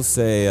 I will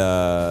say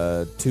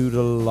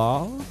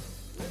toodle-la.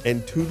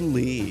 And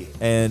toodlee.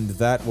 And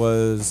that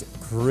was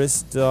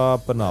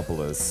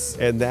Christopanopoulos.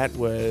 And that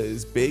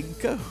was Big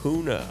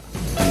Kahuna.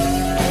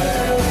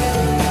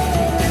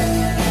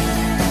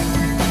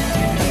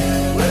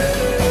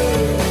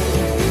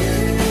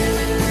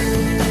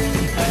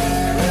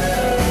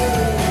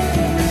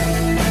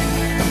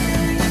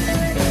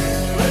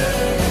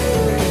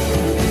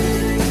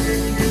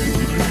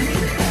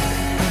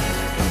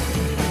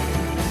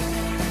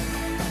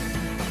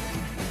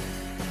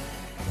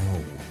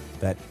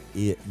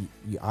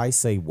 I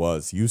say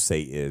was, you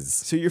say is.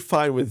 So you're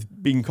fine with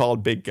being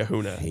called Big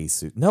Kahuna?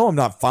 Jesus. No, I'm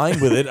not fine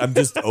with it. I'm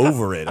just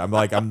over it. I'm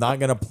like, I'm not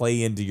going to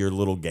play into your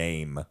little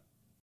game.